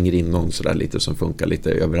variera, jag slänger in någon sådär lite som funkar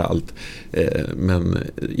lite överallt, men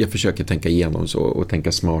jag försöker tänka igenom så och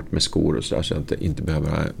tänka smart med skor och sådär, så att jag inte behöver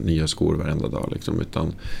ha nya skor varenda dag liksom,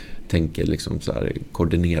 utan tänker liksom så här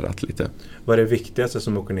koordinerat lite. Vad är det viktigaste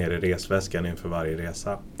som åker ner i resväskan inför varje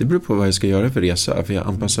resa? Det beror på vad jag ska göra för resa, för jag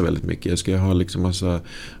anpassar väldigt mycket. Jag ska ha liksom massa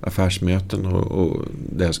affärsmöten och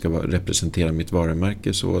där jag ska representera mitt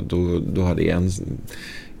varumärke, så då har det en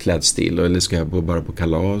klädstil, eller ska jag bara på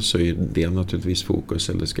kalas så är det naturligtvis fokus,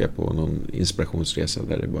 eller ska jag på någon inspirationsresa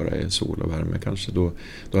där det bara är sol och värme kanske, då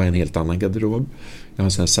har jag en helt annan garderob. Jag har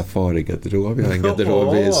en sån här safari-garderob, jag har en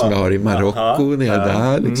garderob som jag har i Marocko när jag är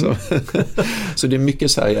där liksom. Så det är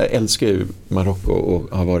mycket så här, jag älskar ju Marocko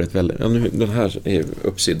och har varit väldigt, den här är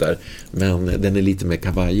uppsydd där, men den är lite mer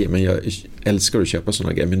kawaii, men jag älskar att köpa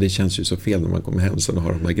såna grejer, men det känns ju så fel när man kommer hem sen och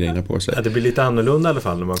har de här grejerna på sig. Ja, det blir lite annorlunda i alla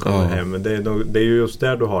fall när man kommer hem. Det är ju just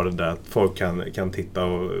där du har det där att folk kan titta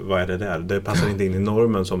och vad är det där? Det passar inte in i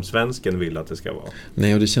normen som svensken vill att det ska vara.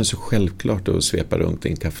 Nej, och det känns så självklart att svepa runt i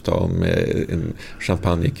en kaftan med en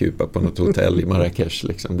champagnekupa på något hotell i Marrakesh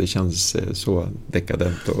liksom. Det känns så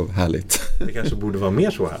dekadent och härligt. Det kanske borde vara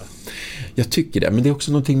mer så här. Jag tycker det, men det är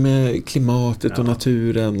också någonting med klimatet och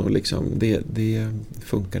naturen och liksom, det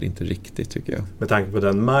funkar inte riktigt tycker jag. Med tanke på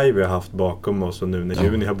den maj vi har haft bakom oss och nu när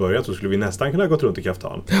juni har börjat, så skulle vi nästan kunna gå runt i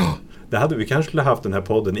kaftan. Ja. Det hade vi kanske skulle haft den här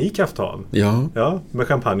podden i kaftan. Ja, med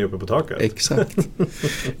champagne uppe på taket. Exakt.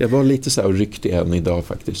 Jag var lite så här och ryckte en idag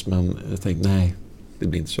faktiskt, men jag tänkte nej, det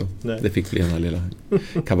blir inte så. Nej. Det fick bli den här lilla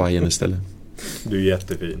kavajen istället. Du är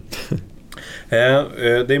jättefin.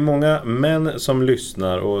 Det är många män som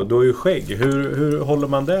lyssnar och du har ju skägg. Hur håller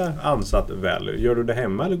man det ansatt väl? Gör du det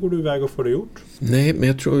hemma eller går du iväg och får det gjort? Nej, men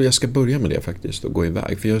jag tror jag ska börja med det faktiskt och gå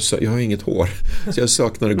iväg. För jag har inget hår. Så jag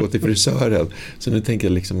saknar att gå till frisören. Så nu tänker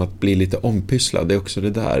jag liksom att bli lite ompysslad. Det är också det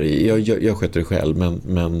där. Jag sköter det själv,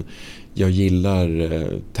 men jag gillar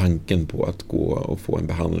tanken på att gå och få en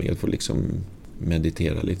behandling. Att få liksom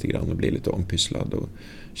meditera lite grann och bli lite ompysslad och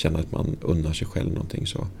känna att man unnar sig själv någonting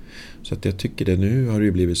så att jag tycker det. Nu har det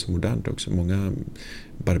ju blivit så modernt också, många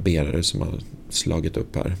barberare som har slagit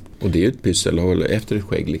upp här, och det är ju ett pyssel och efter ett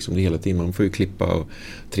skägg liksom, det hela tiden, man får ju klippa och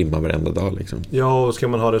trimma varenda dag liksom. Ja, och ska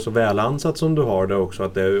man ha det så välansat som du har det också,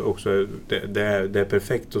 att det är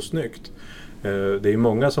perfekt och snyggt. Det är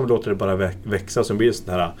många som låter det bara växa, som blir sån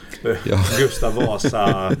här Gustav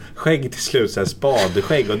Vasa skägg till slut, så här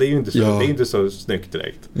spadskägg, och det är ju inte så, det är inte så snyggt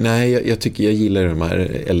direkt. Nej, jag tycker jag gillar de här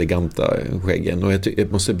eleganta skäggen, och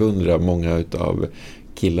jag måste beundra många utav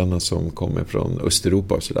killarna som kommer från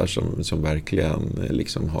Östeuropa och sådär, som verkligen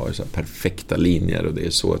liksom har så här perfekta linjer och det är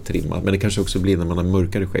så trimmat. Men det kanske också blir, när man har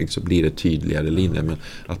mörkare skägg så blir det tydligare linjer, men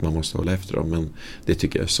att man måste hålla efter dem. Men det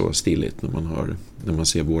tycker jag är så stiligt när man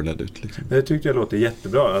ser vårdad ut liksom. Det tyckte jag låter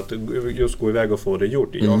jättebra, att just gå iväg och få det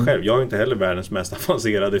gjort. Jag har inte heller världens mest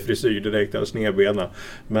avancerade frisyr direkt, av snedbena,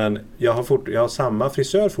 men jag har samma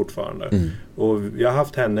frisör fortfarande. Och jag har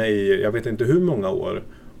haft henne i jag vet inte hur många år.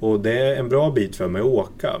 Och det är en bra bit för mig att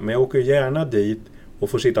åka. Men jag åker gärna dit och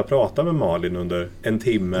får sitta och prata med Malin under en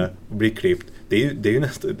timme och bli klippt. Det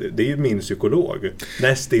är ju min psykolog.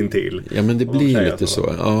 Nästintill. Ja, men det blir lite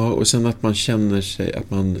så. Ja, och sen att man känner sig,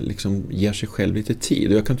 att man liksom ger sig själv lite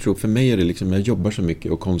tid. Och jag kan tro, för mig är det liksom, jag jobbar så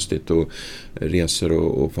mycket och konstigt och reser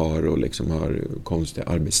och far och liksom har konstiga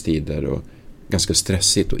arbetstider och ganska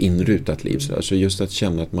stressigt och inrutat liv. Så just att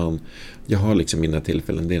känna att jag har liksom mina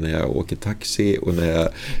tillfällen, det är när jag åker taxi och när jag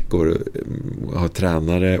går och har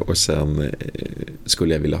tränare, och sen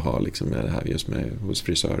skulle jag vilja ha liksom det här just med hos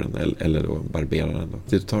frisören eller då barberaren.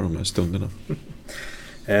 Det tar de här stunderna.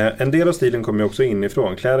 En del av stilen kommer ju också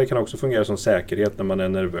inifrån. Kläder kan också fungera som säkerhet när man är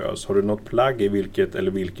nervös. Har du något plagg i vilket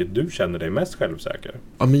du känner dig mest självsäker?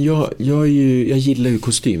 Ja, men jag gillar ju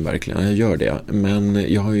kostym verkligen, jag gör det. Men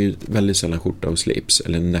jag har ju väldigt sällan skjorta och slips,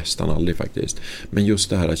 eller nästan aldrig faktiskt. Men just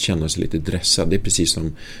det här att känna sig lite dressad, det är precis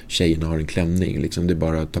som tjejerna har en klänning. Liksom, det är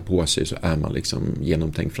bara att ta på sig så är man liksom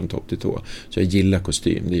genomtänkt från topp till tå. Så jag gillar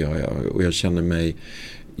kostym, det gör jag. Och jag känner mig...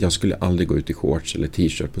 Jag skulle aldrig gå ut i shorts eller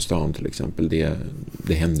t-shirt på stan till exempel.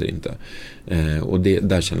 Det händer inte. Och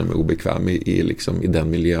där känner jag mig obekväm i den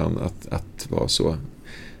miljön att vara så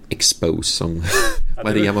exposed som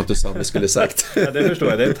Maria Montazami skulle sagt. Ja, det förstår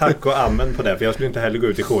jag. Det är tack och amen på det. För jag skulle inte heller gå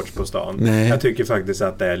ut i shorts på stan. Nej. Jag tycker faktiskt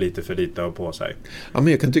att det är lite för lite att på sig. Ja,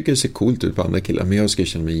 men jag kan tycka det ser coolt ut på andra killar. Men jag skulle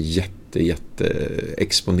känna mig jätte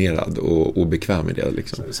exponerad och obekväm i det.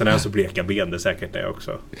 Liksom. Sen är jag så bleka ben, det säkert det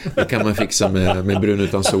också. Det kan man fixa med brun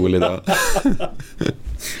utan sol idag.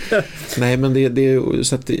 Nej, men det är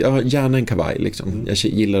så att jag gärna en kavaj liksom. Jag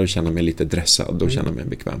gillar att känna mig lite dressad och känna mig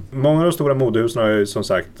bekväm. Många av de stora modehusen har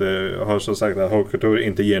som sagt att haute couture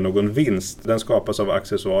inte ger någon vinst. Den skapas av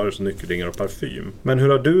accessoarer som nyckelringar och parfym. Men hur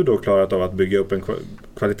har du då klarat av att bygga upp en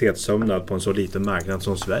kvalitetssömnad på en så liten marknad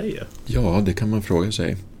som Sverige? Ja, det kan man fråga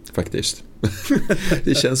sig faktiskt.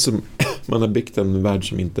 Det känns som man har byggt en värld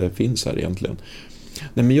som inte finns här egentligen.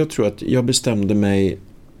 Nej, men jag tror att jag bestämde mig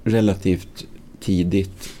relativt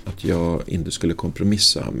tidigt att jag inte skulle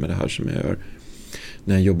kompromissa med det här som jag gör.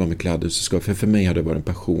 När jag jobbar med kläder så för mig har det varit en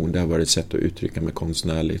passion, det har varit ett sätt att uttrycka mig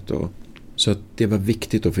konstnärligt så att det var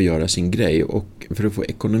viktigt att få göra sin grej, och för att få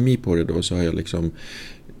ekonomi på det då så har jag liksom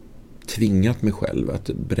tvingat mig själv att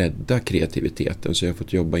bredda kreativiteten, så jag har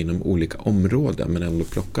fått jobba inom olika områden men ändå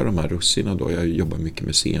plocka de här russina då. Jag jobbar mycket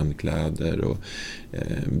med scenkläder och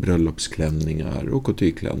bröllopsklänningar och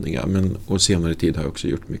coutureklänningar, och senare tid har jag också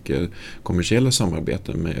gjort mycket kommersiella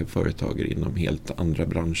samarbeten med företag inom helt andra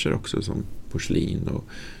branscher också, som porslin och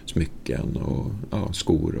smycken och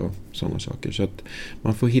skor och sådana saker. Så att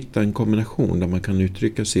man får hitta en kombination där man kan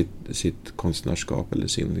uttrycka sitt konstnärskap eller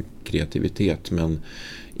sin kreativitet, men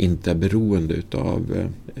inte är beroende utav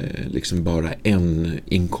liksom bara en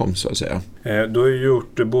inkomst så att säga. Du har ju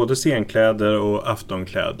gjort både scenkläder och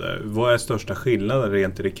aftonkläder. Vad är största skillnaden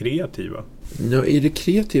rent i det kreativa? Ja, i det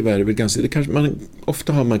kreativa är det väl ganska...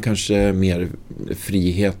 ofta har man kanske mer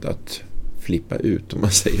frihet att flippa ut om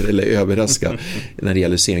man säger, eller överraska när det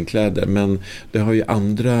gäller scenkläder, men det har ju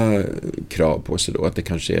andra krav på sig då, att det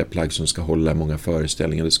kanske är plagg som ska hålla många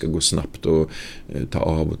föreställningar, det ska gå snabbt och ta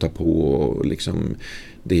av och ta på, och liksom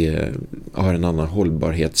det har en annan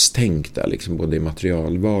hållbarhetstänk där liksom, både i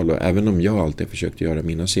materialval och även om jag alltid försökt göra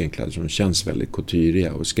mina scenkläder som känns väldigt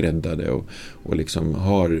coutureiga och skräddade och liksom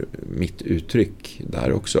har mitt uttryck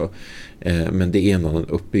där också. Men det är en annan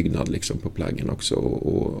uppbyggnad liksom på plaggen också,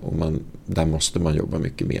 och där måste man jobba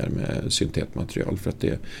mycket mer med syntetmaterial för att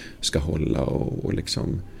det ska hålla och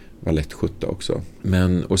liksom vara lättskjutta också.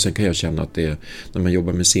 Och sen kan jag känna att när man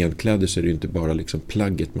jobbar med scenkläder så är det ju inte bara liksom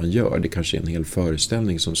plagget man gör, det kanske är en hel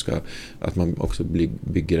föreställning som att man också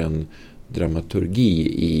bygger en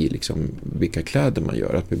dramaturgi i liksom vilka kläder man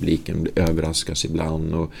gör, att publiken överraskas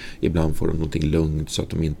ibland och ibland får de någonting lugnt så att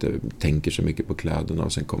de inte tänker så mycket på kläderna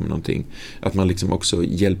och sen kommer någonting, att man liksom också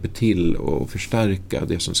hjälper till och förstärka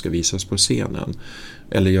det som ska visas på scenen.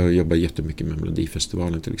 Eller jag jobbar jättemycket med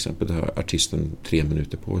Melodifestivalen till exempel, där har artisten 3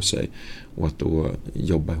 minuter på sig, och att då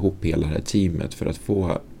jobba ihop hela det här teamet för att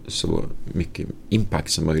få så mycket impact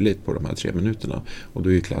som möjligt på de här 3 minuterna, och då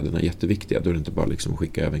är ju kläderna jätteviktiga. Då är det inte bara liksom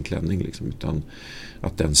skicka över en klänning liksom, utan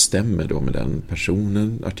att den stämmer då med den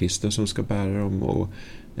personen, artisten som ska bära dem, och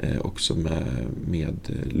också med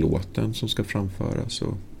låten som ska framföras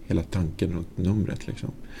och hela tanken runt numret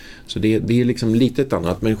liksom. Så det är liksom lite ett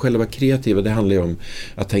annat, men själva kreativa, det handlar ju om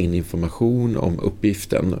att ta in information om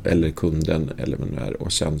uppgiften eller kunden eller vad det är,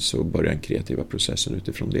 och sen så börjar den kreativa processen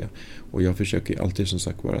utifrån det. Och jag försöker ju alltid som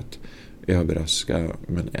sagt vara att överraska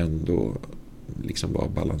men ändå liksom vara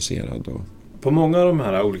balanserad. På många av de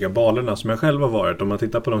här olika balerna som jag själv har varit, om man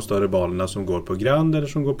tittar på de större balerna som går på Grand eller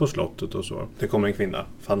som går på Slottet och så, det kommer en kvinna,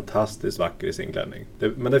 fantastiskt vacker i sin klänning.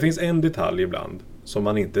 Men det finns en detalj ibland som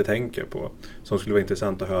man inte tänker på, som skulle vara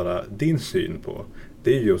intressant att höra din syn på.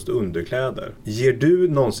 Det är just underkläder. Ger du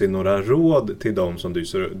någonsin några råd till dem som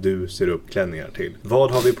du ser upp klänningar till?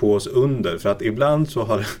 Vad har vi på oss under? För att ibland så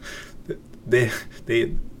har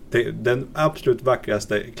Den absolut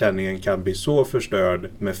vackraste klänningen kan bli så förstörd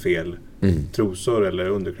med fel trosor eller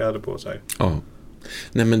underkläder på sig. Ja.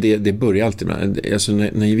 Nej, men det börjar alltid med, alltså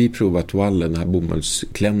när vi provar toallen, den här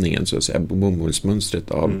bomullsklänningen så att säga,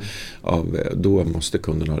 bomullsmönstret av då måste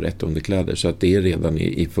kunden ha rätt underkläder, så att det är redan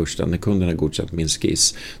i första, när kunden har godkänt min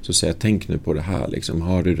skiss, så säger jag, tänk nu på det här liksom,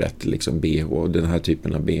 har du rätt liksom BH, den här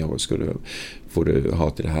typen av BH får du ha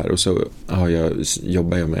till det här. Och så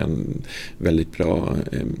jobbar jag med en väldigt bra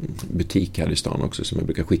butik här i stan också som jag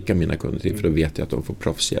brukar skicka mina kunder till, för då vet jag att de får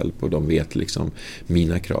proffshjälp och de vet liksom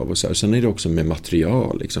mina krav och så här. Sen är det också med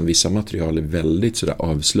material liksom. Vissa material är väldigt sådär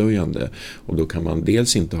avslöjande och då kan man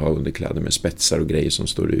dels inte ha underkläder med spetsar och grejer som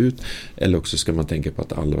står ut, eller också ska man tänka på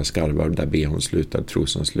att alla skarvar där BH:n slutar,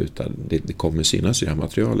 trosan slutar, det kommer synas i det här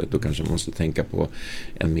materialet. Då kanske man måste tänka på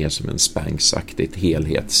en mer som en spanksaktigt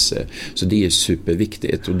helhets, så det är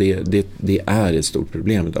superviktigt, och det är ett stort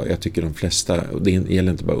problem idag. Jag tycker de flesta, och det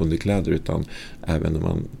gäller inte bara underkläder utan även när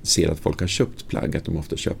man ser att folk har köpt plagg, att de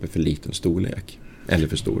ofta köper för liten storlek. Eller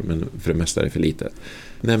för stor, men för det mesta är det för litet.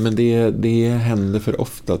 Nej, men det händer för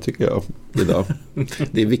ofta tycker jag idag.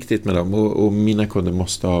 Det är viktigt med dem, och mina kunder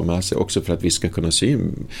måste ha med sig också för att vi ska kunna sy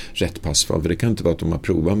rätt passform. För det kan inte vara att de har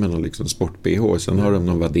provat med någon liksom sport-BH och sen har de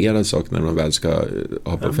någon värderad sak när de väl ska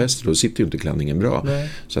ha på fest, då sitter ju inte klänningen bra. Nej.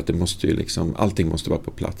 Så att det måste ju liksom, allting måste vara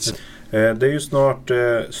på plats. Det är ju snart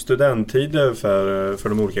studenttider för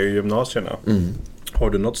de olika gymnasierna. Har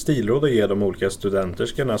du något stilråd att ge de olika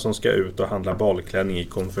studenterskorna som ska ut och handla balklänning i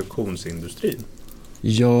konfektionsindustrin?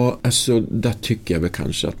 Ja, alltså där tycker jag väl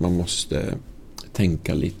kanske att man måste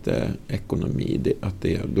tänka lite ekonomi.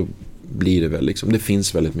 Då blir det väl liksom, det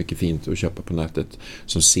finns väldigt mycket fint att köpa på nätet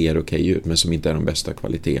som ser okej ut men som inte är de bästa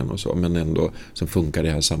kvaliteten och så, men ändå som funkar i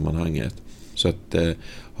det här sammanhanget. Så att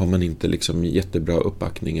har man inte liksom jättebra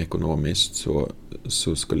uppbackning ekonomiskt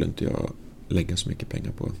så skulle inte jag lägga så mycket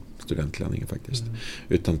pengar på studentklänningen faktiskt.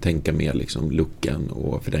 Utan tänka mer liksom looken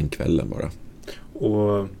och för den kvällen bara.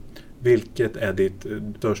 Och vilket är ditt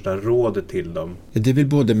största råd till dem? Det är väl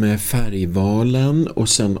både med färgvalen och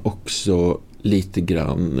sen också lite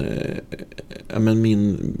grann men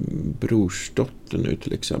min brorsdotter nu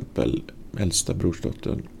till exempel, äldsta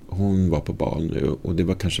brorsdottern, hon var på bal nu och det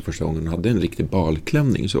var kanske första gången hon hade en riktig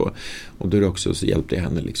balklänning så. Och då är det också så hjälpte jag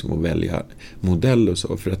henne liksom att välja modell och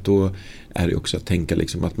så, för att då är det också att tänka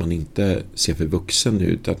liksom att man inte ser för vuxen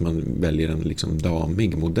ut, att man väljer en liksom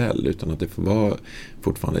damig modell, utan att det får vara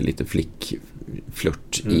fortfarande lite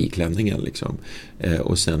flickflört i klänningen liksom.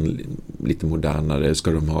 Och sen lite modernare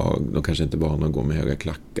ska de kanske inte vana att gå med höga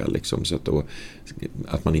klackar liksom, så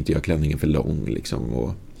att man inte gör klänningen för lång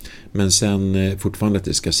liksom. Men sen fortfarande att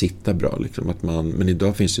det ska sitta bra liksom, men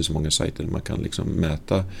idag finns det så många sajter där man kan liksom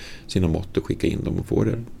mäta sina mått och skicka in dem och få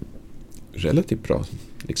det relativt bra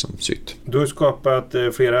liksom sytt. Du har skapat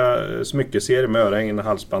flera smyckeserier med örhängen,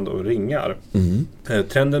 halsband och ringar.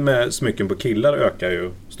 Trenden med smycken på killar ökar ju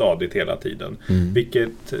stadigt hela tiden.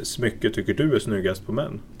 Vilket smycke tycker du är snyggast på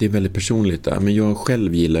män? Det är väldigt personligt där, men jag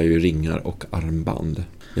själv gillar ju ringar och armband.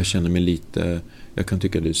 Jag känner mig lite, jag kan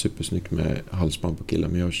tycka det är supersnyggt med halsband på killar,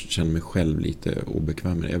 men jag känner mig själv lite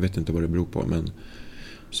obekväm med det. Jag vet inte vad det beror på, men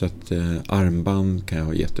så att armband kan jag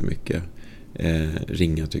ha jättemycket.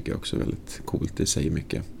 Ringar tycker jag också är väldigt coolt, det säger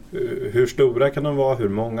mycket. Hur stora kan de vara? Hur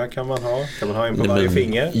många kan man ha? Kan man ha en på varje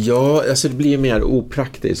finger? Ja, alltså det blir mer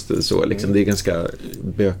opraktiskt så liksom. Det är ganska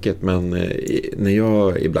bökigt, men när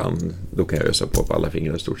jag ibland, då kan jag ösa på alla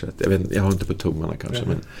fingrar i stort sett. Jag har inte på tummarna kanske.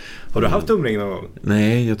 Men, har du haft tumring någon gång?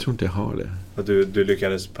 Nej, jag tror inte jag har det. Att du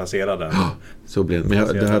lyckades passera där? Ja, så blev det. Men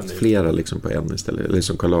jag har haft flera liksom på en istället. Eller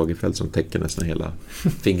som Karl Lagerfeld som täcker nästan hela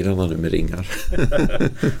fingrarna nu med ringar.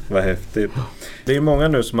 Vad häftigt. Det är många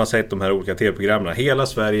nu som har sett de här olika tv-programmen. Hela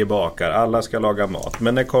Sverige bakar, alla ska laga mat.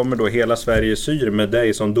 Men när kommer då Hela Sverige syr med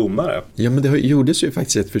dig som domare? Ja, men det gjordes ju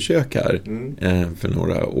faktiskt ett försök här för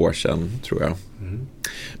några år sedan, tror jag.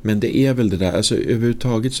 Men det är väl det där, alltså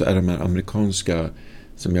överhuvudtaget så är de här amerikanska,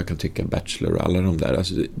 som jag kan tycka, Bachelor och alla de där,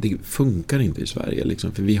 alltså det funkar inte i Sverige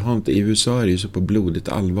liksom, för vi har inte, i USA är det ju så på blodigt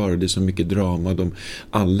allvar och det är så mycket drama,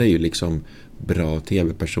 alla är ju liksom bra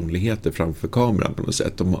tv-personligheter framför kameran på något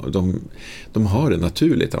sätt. De har det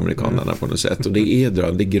naturligt, amerikanerna på något sätt, och det är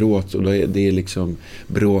det är gråt och det är liksom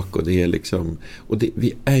bråk och det är liksom, och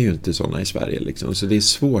vi är ju inte såna i Sverige liksom, så det är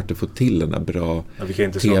svårt att få till den där bra vi kan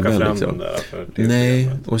inte TV fram liksom. Den där för nej,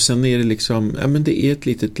 och sen är det liksom, ja men det är ett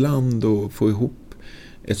litet land och få ihop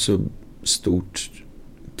ett så stort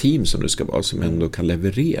team som det ska vara, som ändå kan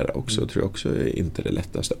leverera också, tror jag också är inte det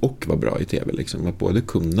lättaste, och vara bra i tv liksom, att både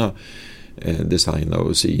kunna designa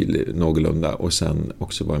och sy någorlunda och sen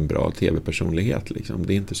också vara en bra tv-personlighet liksom.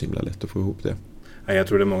 Det är inte så himla lätt att få ihop det. Jag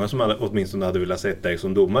tror det är många som åtminstone hade velat sett dig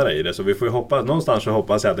som domare i det. Så vi får ju hoppas, någonstans så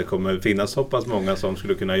hoppas jag att det kommer finnas så pass många som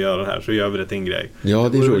skulle kunna göra det här. Så gör vi det till en grej. Ja,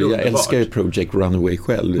 det är roligt. Jag älskar ju Project Runway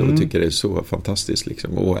själv. Jag tycker det är så fantastiskt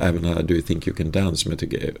liksom. Och även här Do You Think You Can Dance som jag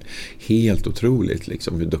tycker är helt otroligt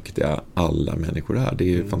liksom, hur duktiga alla människor är. Det är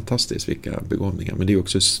ju fantastiskt vilka begåvningar. Men det är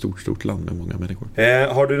också ett stort land med många människor.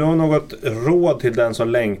 Har du då något råd till den som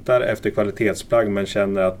längtar efter kvalitetsplagg men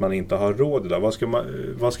känner att man inte har råd idag?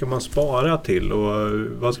 Vad ska man spara till och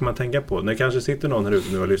vad ska man tänka på? När kanske sitter någon här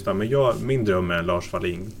ute nu och lyssnar, men min dröm är en Lars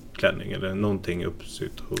Wallin-klänning eller någonting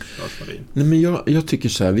uppsytt hos Lars Wallin. Nej, men jag tycker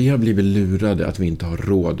så här, vi har blivit lurade att vi inte har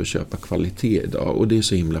råd att köpa kvalitet idag och det är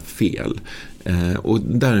så himla fel. Och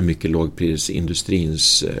där är mycket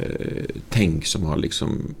lågprisindustrins tänk som har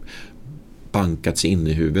liksom bankats in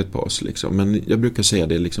i huvudet på oss liksom. Men jag brukar säga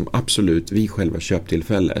det liksom, absolut, vid själva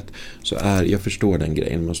köptillfället så jag förstår den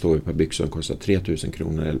grejen, man står ju på byxor som kostar 3000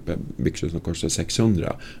 kronor eller på byxor som kostar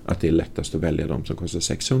 600, att det är lättast att välja de som kostar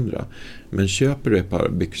 600. Men köper du ett par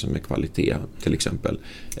byxor med kvalitet till exempel,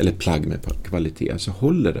 eller plagg med kvalitet, så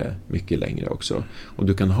håller det mycket längre också. Och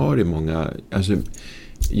du kan ha det i många, alltså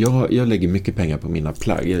jag lägger mycket pengar på mina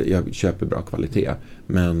plagg, jag köper bra kvalitet,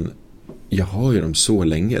 men jag har ju dem så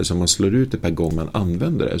länge, så om man slår ut det per gång man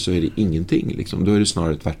använder det så är det ingenting liksom. Då är det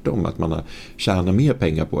snarare tvärtom, att man har tjänat mer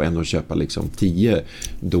pengar på än att köpa liksom 10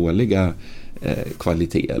 dåliga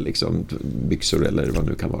kvalitet liksom, byxor eller vad det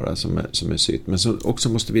nu kan vara som är sytt. Men så också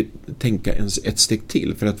måste vi tänka ett steg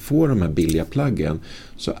till, för att få de här billiga plaggen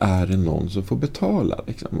så är det någon som får betala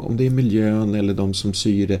liksom. Om det är miljön eller de som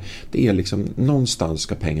syr det är liksom, någonstans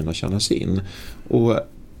ska pengarna tjänas in. Och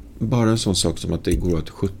bara en sån sak som att det går åt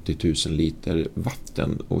 70 000 liter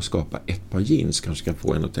vatten och skapa ett par jeans kanske kan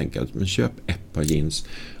få en att tänka att men köp ett par jeans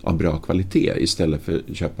av bra kvalitet istället för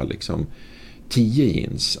att köpa liksom 10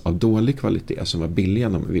 jeans av dålig kvalitet som var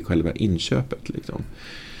billiga vid själva inköpet liksom.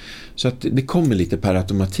 Så att det kommer lite per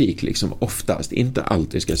automatik liksom, oftast, inte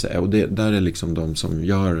alltid ska jag säga, och där är liksom de som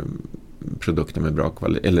gör produkter med bra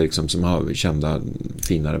kvalitet eller liksom som har kända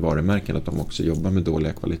finare varumärken, att de också jobbar med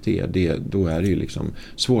dåliga kvaliteter, då är det ju liksom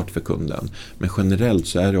svårt för kunden. Men generellt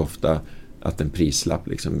så är det ofta att en prislapp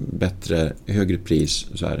liksom högre pris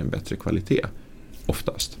så är det en bättre kvalitet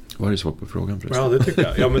oftast. Var det svårt på frågan förresten? Ja, det tycker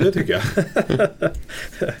jag. Ja, men det tycker jag.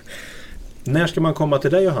 När ska man komma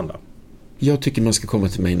till dig och handla? Jag tycker man ska komma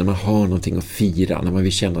till mig när man har någonting att fira, när man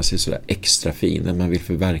vill känna sig sådär extra fin, när man vill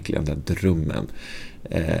förverkliga den där drömmen.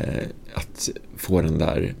 Att få den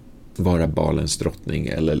där, vara balens drottning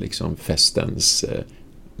eller liksom festens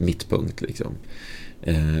mittpunkt liksom.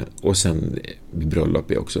 Och sen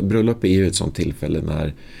bröllop är också. Bröllop är ju ett sånt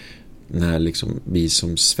tillfälle när liksom vi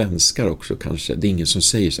som svenskar också kanske, det är ingen som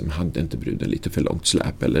säger som hade inte bruden lite för långt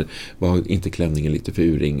släp eller var inte klänningen lite för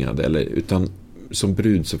urringad eller, utan som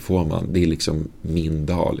brud så får man, det är liksom min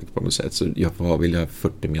dag liksom, på något sätt, så vill jag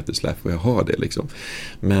 40 meter släp och jag har det liksom.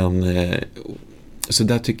 Men så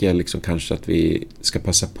där tycker jag liksom kanske att vi ska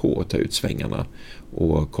passa på att ta ut svängarna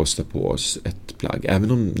och kosta på oss ett plagg.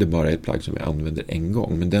 Även om det bara är ett plagg som vi använder en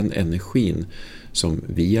gång. Men den energin som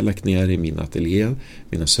vi har lagt ner i min ateljé,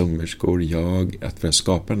 mina sömmerskor, att för att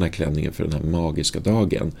skapa den här klänningen för den här magiska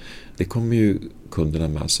dagen, det kommer ju kunderna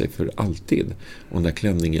med sig för alltid. Och den där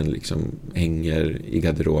klänningen liksom hänger i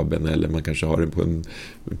garderoben eller man kanske har den på en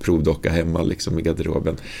provdocka hemma liksom i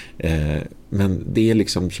garderoben. Men det är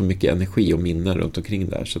liksom så mycket energi och minnen runt omkring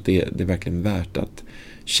där, så det är verkligen värt att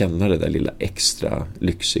känna det där lilla extra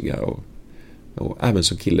lyxiga och även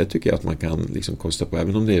som kille tycker jag att man kan liksom kosta på,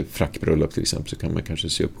 även om det är frackbröllop till exempel, så kan man kanske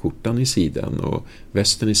se upp skjortan i sidan och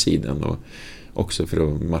västen i sidan och också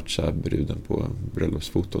för att matcha bruden på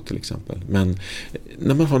bröllopsfoto till exempel. Men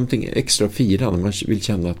när man har någonting extra att fira, när man vill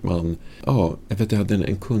känna att man, jag hade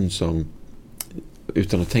en kund som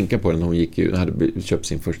utan att tänka på det, när hon hade köpt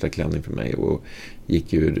sin första klänning för mig och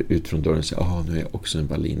gick ut från dörren och sa, nu är jag också en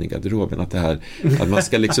Wallin i garderoben. Att man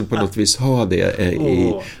ska liksom på något vis ha det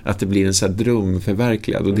att det blir en sån här dröm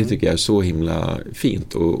förverkligad, och det tycker jag är så himla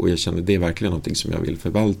fint, och jag känner det är verkligen någonting som jag vill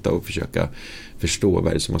förvalta och försöka förstå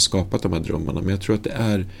vad det är som har skapat de här drömmarna. Men jag tror att det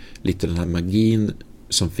är lite den här magin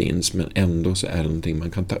som finns, men ändå så är det någonting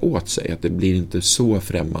man kan ta åt sig, att det blir inte så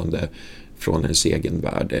främmande från ens egen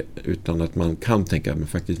värld, utan att man kan tänka, men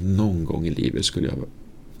faktiskt någon gång i livet skulle jag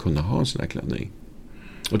kunna ha en sån här klänning.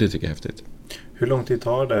 Och det tycker jag är häftigt. Hur lång tid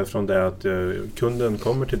tar det från det att kunden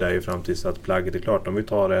kommer till dig fram tills att plagget är klart? Om vi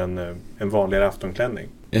tar en vanligare aftonklänning.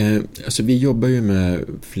 Alltså vi jobbar ju med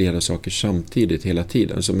flera saker samtidigt hela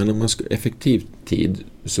tiden. Men om man ska effektiv tid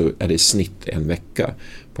så är det i snitt en vecka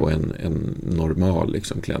på en normal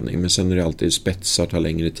liksom, klänning. Men sen är det alltid spetsar tar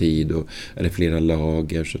längre tid, och är det flera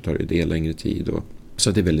lager så tar det längre tid. Och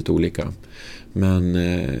Så det är väldigt olika. Men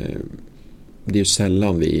det är ju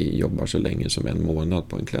sällan vi jobbar så länge som en månad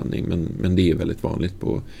på en klänning. Men det är väldigt vanligt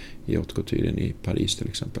i haute couture i Paris till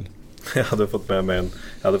exempel. Jag hade fått med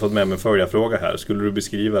mig en följarfråga här. Skulle du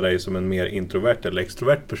beskriva dig som en mer introvert eller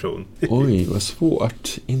extrovert person? Oj, vad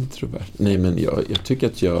svårt. Introvert. Nej, men jag tycker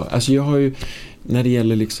att jag har ju, när det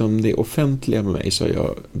gäller liksom det offentliga med mig, så har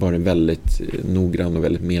jag varit väldigt noggrann och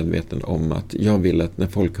väldigt medveten om att jag vill att när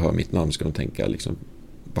folk hör mitt namn ska de tänka liksom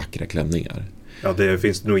vackra klänningar. Ja, det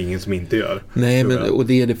finns nog ingen som inte gör. Nej, och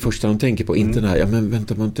det är det första de tänker på. Inte den här, men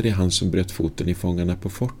vänta, var inte det han som bröt foten i Fångarna på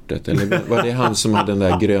fortet? Eller var det han som hade den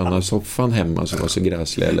där gröna soffan hemma som var så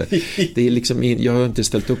gräslig? Eller, det är liksom, jag har inte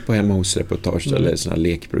ställt upp på hemma hos reportage eller sådana här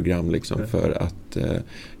lekprogram liksom, för att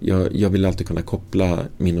jag vill alltid kunna koppla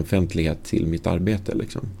min offentlighet till mitt arbete.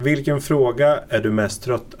 Liksom. Vilken fråga är du mest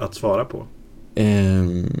trött att svara på?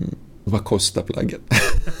 Vad kostar plagget?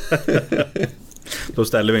 Då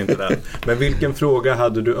ställer vi inte den. Men vilken fråga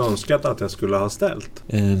hade du önskat att jag skulle ha ställt?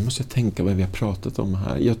 Måste jag tänka vad vi har pratat om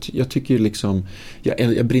här. Jag tycker liksom,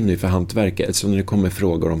 jag brinner ju för hantverket. Så när det kommer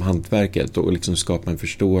frågor om hantverket och liksom skapa en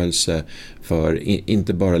förståelse för,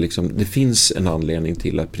 inte bara liksom, det finns en anledning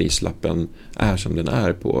till att prislappen är som den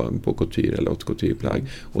är på couture eller haute couture-plagg.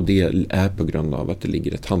 Och det är på grund av att det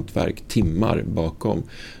ligger ett hantverk, timmar bakom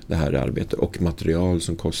det här arbetet och material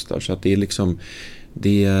som kostar. Så att det är liksom,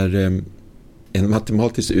 det är en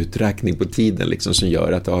matematisk uträkning på tiden liksom, som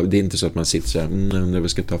gör att det är inte så att man sitter så här,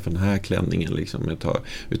 vad ska jag ta för den här klänningen liksom,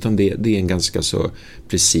 utan det är en ganska så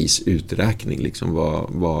precis uträkning liksom,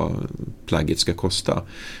 vad plagget ska kosta.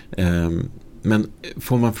 Men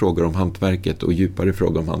får man frågor om hantverket och djupare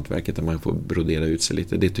frågor om hantverket där man får brodera ut sig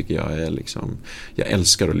lite, det tycker jag är liksom, jag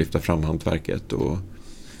älskar att lyfta fram hantverket. Och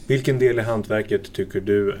vilken del i hantverket tycker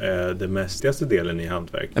du är den mästigaste delen i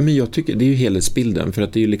hantverket? Ja, men jag tycker det är ju helhetsbilden, för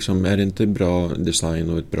att det är ju liksom, är det inte bra design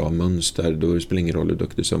och ett bra mönster, då spelar det ingen roll hur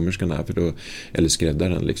duktig sömmerskan är eller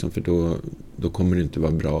skräddaren liksom, för då kommer det inte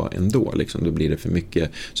vara bra ändå liksom, då blir det för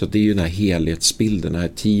mycket. Så att det är ju den här helhetsbilden, det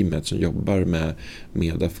här teamet som jobbar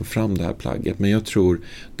med att få fram det här plagget. Men jag tror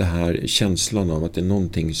det här känslan av att det är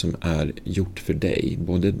någonting som är gjort för dig,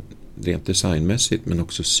 både rent designmässigt men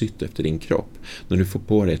också sytt efter din kropp. När du får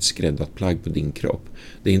på dig ett skräddat plagg på din kropp,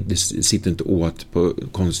 det sitter inte åt på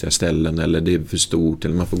konstiga ställen eller det är för stort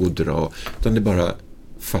eller man får gå och dra, utan det bara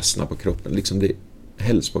fastnar på kroppen, liksom det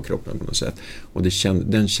hälls på kroppen på något sätt. Och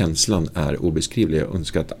den känslan är obeskrivlig. Jag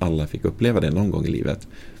önskar att alla fick uppleva det någon gång i livet.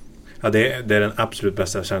 Ja, det är den absolut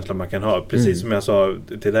bästa känslan man kan ha. Precis som jag sa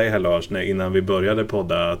till dig här, Lars, innan vi började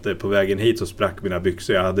podda, att på vägen hit så sprack mina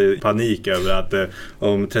byxor. Jag hade panik över att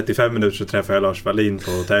om 35 minuter så träffar jag Lars Wallin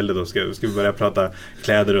på hotellet och ska vi börja prata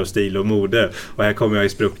kläder och stil och mode. Och här kommer jag i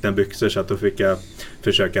spruckna byxor, så att då fick jag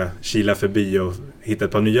försöka kila förbi och hitta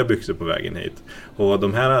ett par nya byxor på vägen hit. Och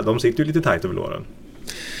de sitter ju lite tajt över låren.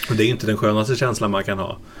 Och det är inte den skönaste känslan man kan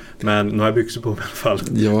ha. Men nu har jag byxor på mig i alla fall.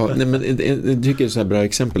 Ja, nej, men jag tycker det är så här bra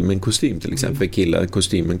exempel med en kostym till exempel. För killar,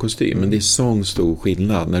 kostym. Men det är sån stor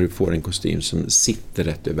skillnad när du får en kostym som sitter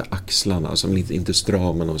rätt över axlarna, som inte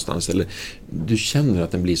stramar någonstans. Eller du känner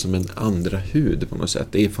att den blir som en andra hud på något sätt.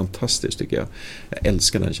 Det är fantastiskt tycker jag. Jag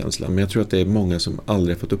älskar den känslan. Men jag tror att det är många som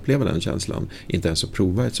aldrig fått uppleva den känslan. Inte ens att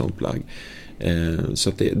prova ett sånt plagg. Så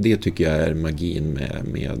att det tycker jag är magin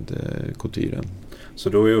med couturen. Så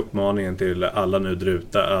då är uppmaningen till alla nu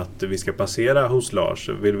druta att vi ska passera hos Lars.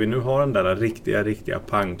 Vill vi nu ha den där riktiga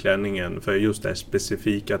pangklänningen för just det här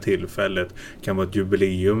specifika tillfället, kan vara ett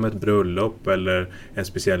jubileum, ett bröllop eller en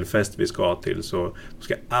speciell fest vi ska till, så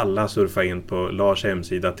ska alla surfa in på Lars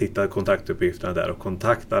hemsida, titta kontaktuppgifterna där och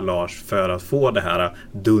kontakta Lars för att få det här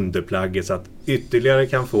dunderplagget, så att ytterligare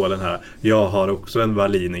kan få den här, jag har också en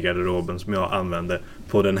Wallin i garderoben som jag använder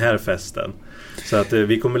på den här festen. Så att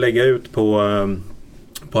vi kommer lägga ut på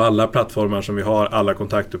alla plattformar som vi har alla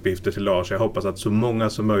kontaktuppgifter till Lars. Jag hoppas att så många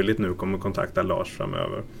som möjligt nu kommer kontakta Lars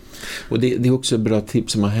framöver. Och det är också ett bra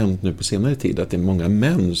tips som har hänt nu på senare tid, att det är många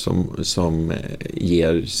män som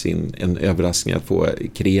ger en överraskning att få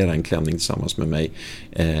kreera en klänning tillsammans med mig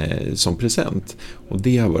som present. Och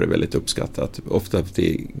det har varit väldigt uppskattat. Ofta det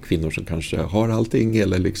är kvinnor som kanske har allting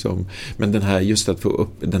eller liksom, men just att få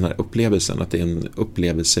upp den här upplevelsen, att det är en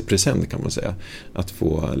upplevelsepresent kan man säga, att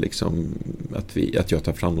få liksom att jag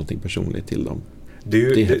tar fram någonting personligt till dem.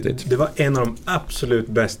 Det var en av de absolut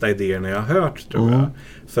bästa idéerna jag har hört, tror jag.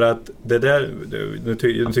 För att det där, nu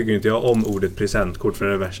tycker inte jag om ordet presentkort, för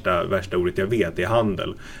det är värsta ordet jag vet i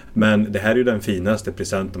handel. Men det här är ju den finaste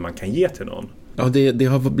presenten man kan ge till någon. Ja, det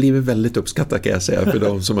har blivit väldigt uppskattat kan jag säga för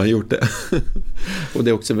de som har gjort det. Och det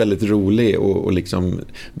är också väldigt roligt och liksom,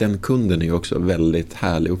 den kunden är ju också väldigt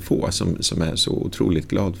härlig att få som är så otroligt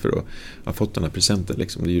glad för att ha fått den här presenten.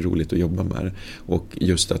 Liksom. Det är ju roligt att jobba med det. Och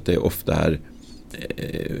just att det ofta är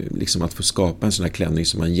liksom att få skapa en sån här klänning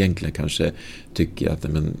som man egentligen kanske tycker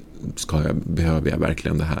att men, behöver jag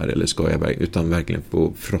verkligen det här eller ska jag utan verkligen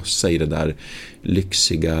få frossa i det där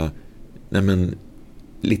lyxiga,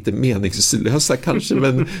 lite meningslösa kanske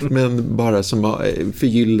men bara som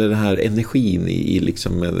förgyller den här energin i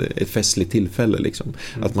liksom ett festligt tillfälle liksom.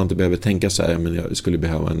 Att man inte behöver tänka så här, men jag skulle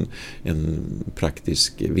behöva en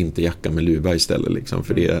praktisk vinterjacka med luva istället liksom,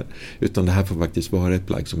 för det, utan det här får faktiskt vara ett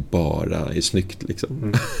plagg som bara är snyggt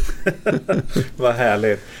liksom. Vad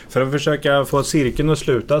härligt. För att försöka få cirkeln att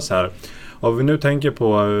slutas här. Om vi nu tänker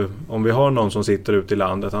på om vi har någon som sitter ute i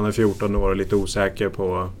landet, han är 14 år och lite osäker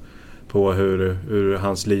på hur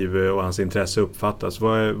hans liv och hans intresse uppfattas.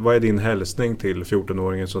 Vad är din hälsning till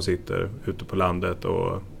 14-åringen som sitter ute på landet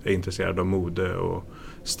och är intresserad av mode och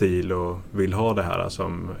stil och vill ha det här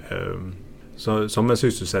som en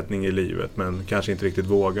sysselsättning i livet men kanske inte riktigt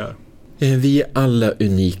vågar? Vi är alla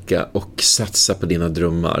unika och satsa på dina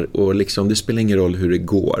drömmar och liksom, det spelar ingen roll hur det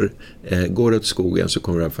går. Går det åt skogen så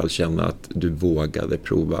kommer du i alla fall känna att du vågade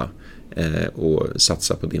prova och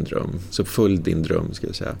satsa på din dröm. Så följ din dröm ska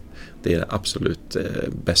jag säga. Det är det absolut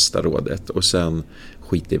bästa rådet. Och sen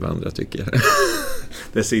skit i vad andra tycker.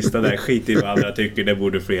 Det sista där, skit i vad andra tycker, det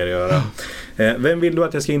borde fler göra. Vem vill du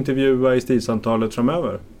att jag ska intervjua i stilsamtalet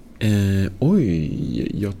framöver?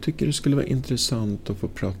 Jag tycker det skulle vara intressant att få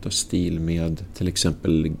prata stil med till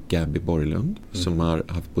exempel Gaby Borglund som har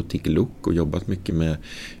haft Boutique Look och jobbat mycket med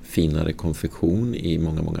finare konfektion i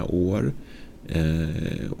många, många år.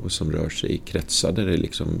 Och som rör sig i kretsar där det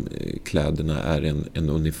liksom, kläderna är en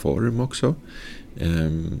uniform också.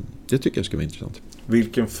 Det tycker jag skulle vara intressant.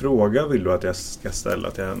 Vilken fråga vill du att jag ska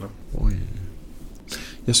ställa till henne?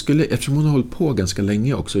 Eftersom hon har hållit på ganska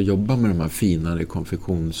länge också och jobbar med de här finare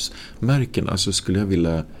konfektionsmärkena, så skulle jag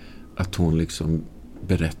vilja att hon liksom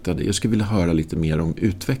berättade. Jag skulle vilja höra lite mer om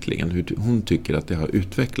utvecklingen, hur hon tycker att det har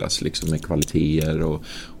utvecklats liksom med kvaliteter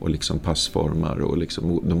och liksom passformar och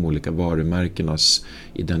liksom de olika varumärkenas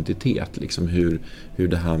identitet, liksom hur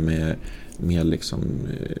det här med liksom,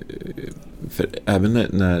 för även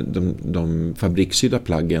när de fabrikssydda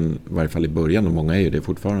plaggen, i varje fall i början, och många är ju det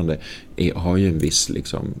fortfarande, har ju en viss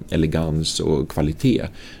liksom elegans och kvalitet,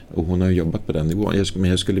 och hon har ju jobbat på den nivån. Men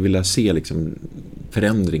jag skulle vilja se liksom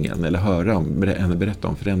förändringen, eller höra henne berätta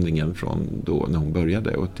om förändringen från då när hon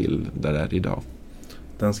började och till där det är idag.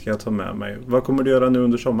 Den ska jag ta med mig. Vad kommer du göra nu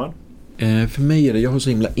under sommaren? För mig är det, jag har så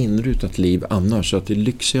himla inrutat liv annars, så att det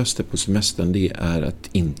lyxigaste på semestern, det är att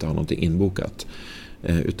inte ha någonting inbokat.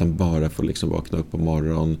 Utan bara få liksom vakna upp på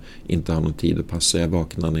morgonen, inte ha någon tid att passa. Jag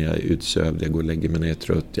vaknar när jag är utsövd, jag går och lägger mig när jag är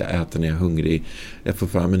trött, jag äter när jag är hungrig. Jag får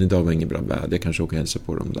fram, men idag var ingen bra väder, jag kanske åker och hälsa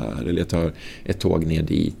på dem där, eller jag tar ett tåg ner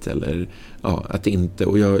dit, eller ja, att inte.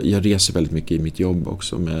 Och jag reser väldigt mycket i mitt jobb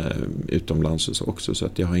också, med utomlands och så också, så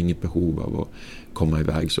att jag har inget behov av att komma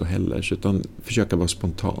iväg så heller, så utan försöka vara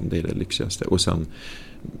spontan, det är det lyxigaste. Och sen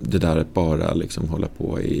det där att bara liksom hålla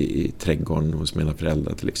på i trädgården hos mina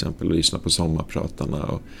föräldrar till exempel och lyssna på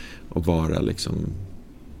sommarpratarna och vara liksom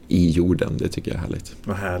i jorden, det tycker jag är härligt.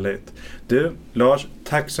 Vad härligt. Du, Lars,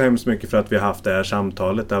 tack så hemskt mycket för att vi har haft det här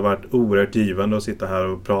samtalet. Det har varit oerhört givande att sitta här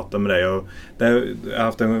och prata med dig, och jag har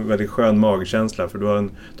haft en väldigt skön magkänsla, för du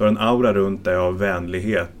har en aura runt dig av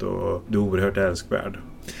vänlighet och du är oerhört älskvärd.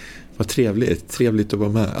 Vad trevligt att vara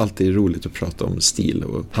med. Alltid roligt att prata om stil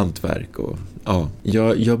och hantverk. Och, ja,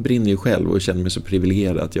 jag brinner ju själv och känner mig så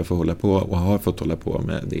privilegierad att jag får hålla på och har fått hålla på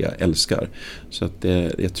med det jag älskar. Så att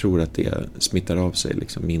jag tror att det smittar av sig,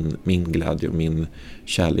 liksom min glädje och min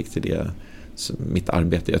kärlek till det, mitt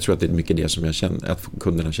arbete. Jag tror att det är mycket det som jag känner, att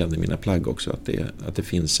kunderna känner i mina plagg också, att det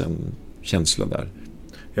finns en känsla där.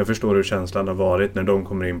 Jag förstår hur känslan har varit när de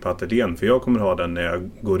kommer in på ateljén, för jag kommer ha den när jag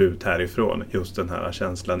går ut härifrån, just den här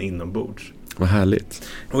känslan inombords. Vad härligt.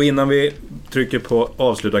 Och innan vi trycker på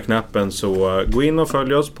avsluta-knappen, så gå in och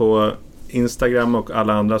följ oss på Instagram och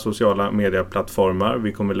alla andra sociala medieplattformar.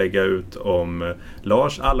 Vi kommer lägga ut om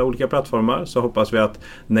Lars alla olika plattformar, så hoppas vi att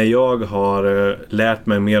när jag har lärt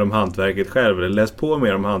mig mer om hantverket själv, eller läst på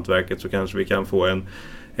mer om hantverket, så kanske vi kan få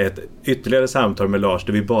ett ytterligare samtal med Lars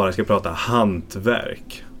där vi bara ska prata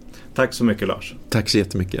hantverk. Tack så mycket, Lars. Tack så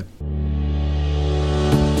jättemycket.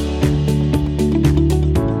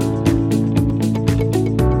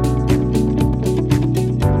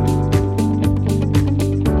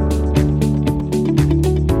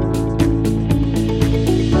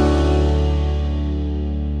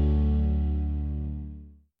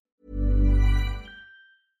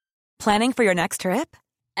 Planning for your next trip?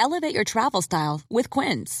 Elevate your travel style with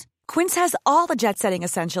Quince. Quince has all the jet-setting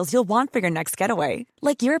essentials you'll want for your next getaway,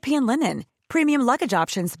 like European linen, premium luggage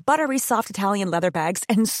options, buttery soft Italian leather bags,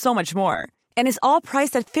 and so much more. And is all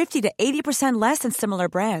priced at 50 to 80% less than similar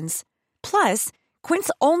brands. Plus, Quince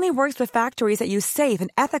only works with factories that use safe and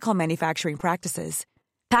ethical manufacturing practices.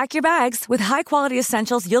 Pack your bags with high-quality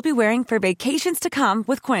essentials you'll be wearing for vacations to come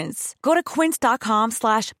with Quince. Go to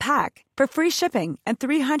quince.com/pack for free shipping and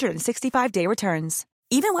 365-day returns.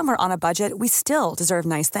 Even when we're on a budget, we still deserve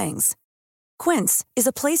nice things. Quince is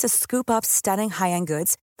a place to scoop up stunning high-end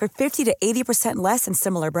goods for 50 to 80% less than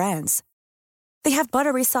similar brands. They have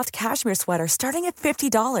buttery soft cashmere sweaters starting at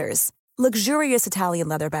 $50, luxurious Italian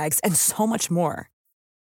leather bags, and so much more.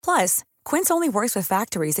 Plus, Quince only works with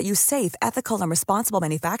factories that use safe, ethical, and responsible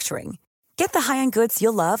manufacturing. Get the high-end goods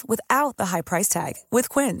you'll love without the high price tag with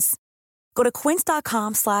Quince. Go to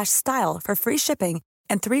quince.com/style for free shipping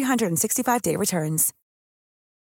and 365-day returns.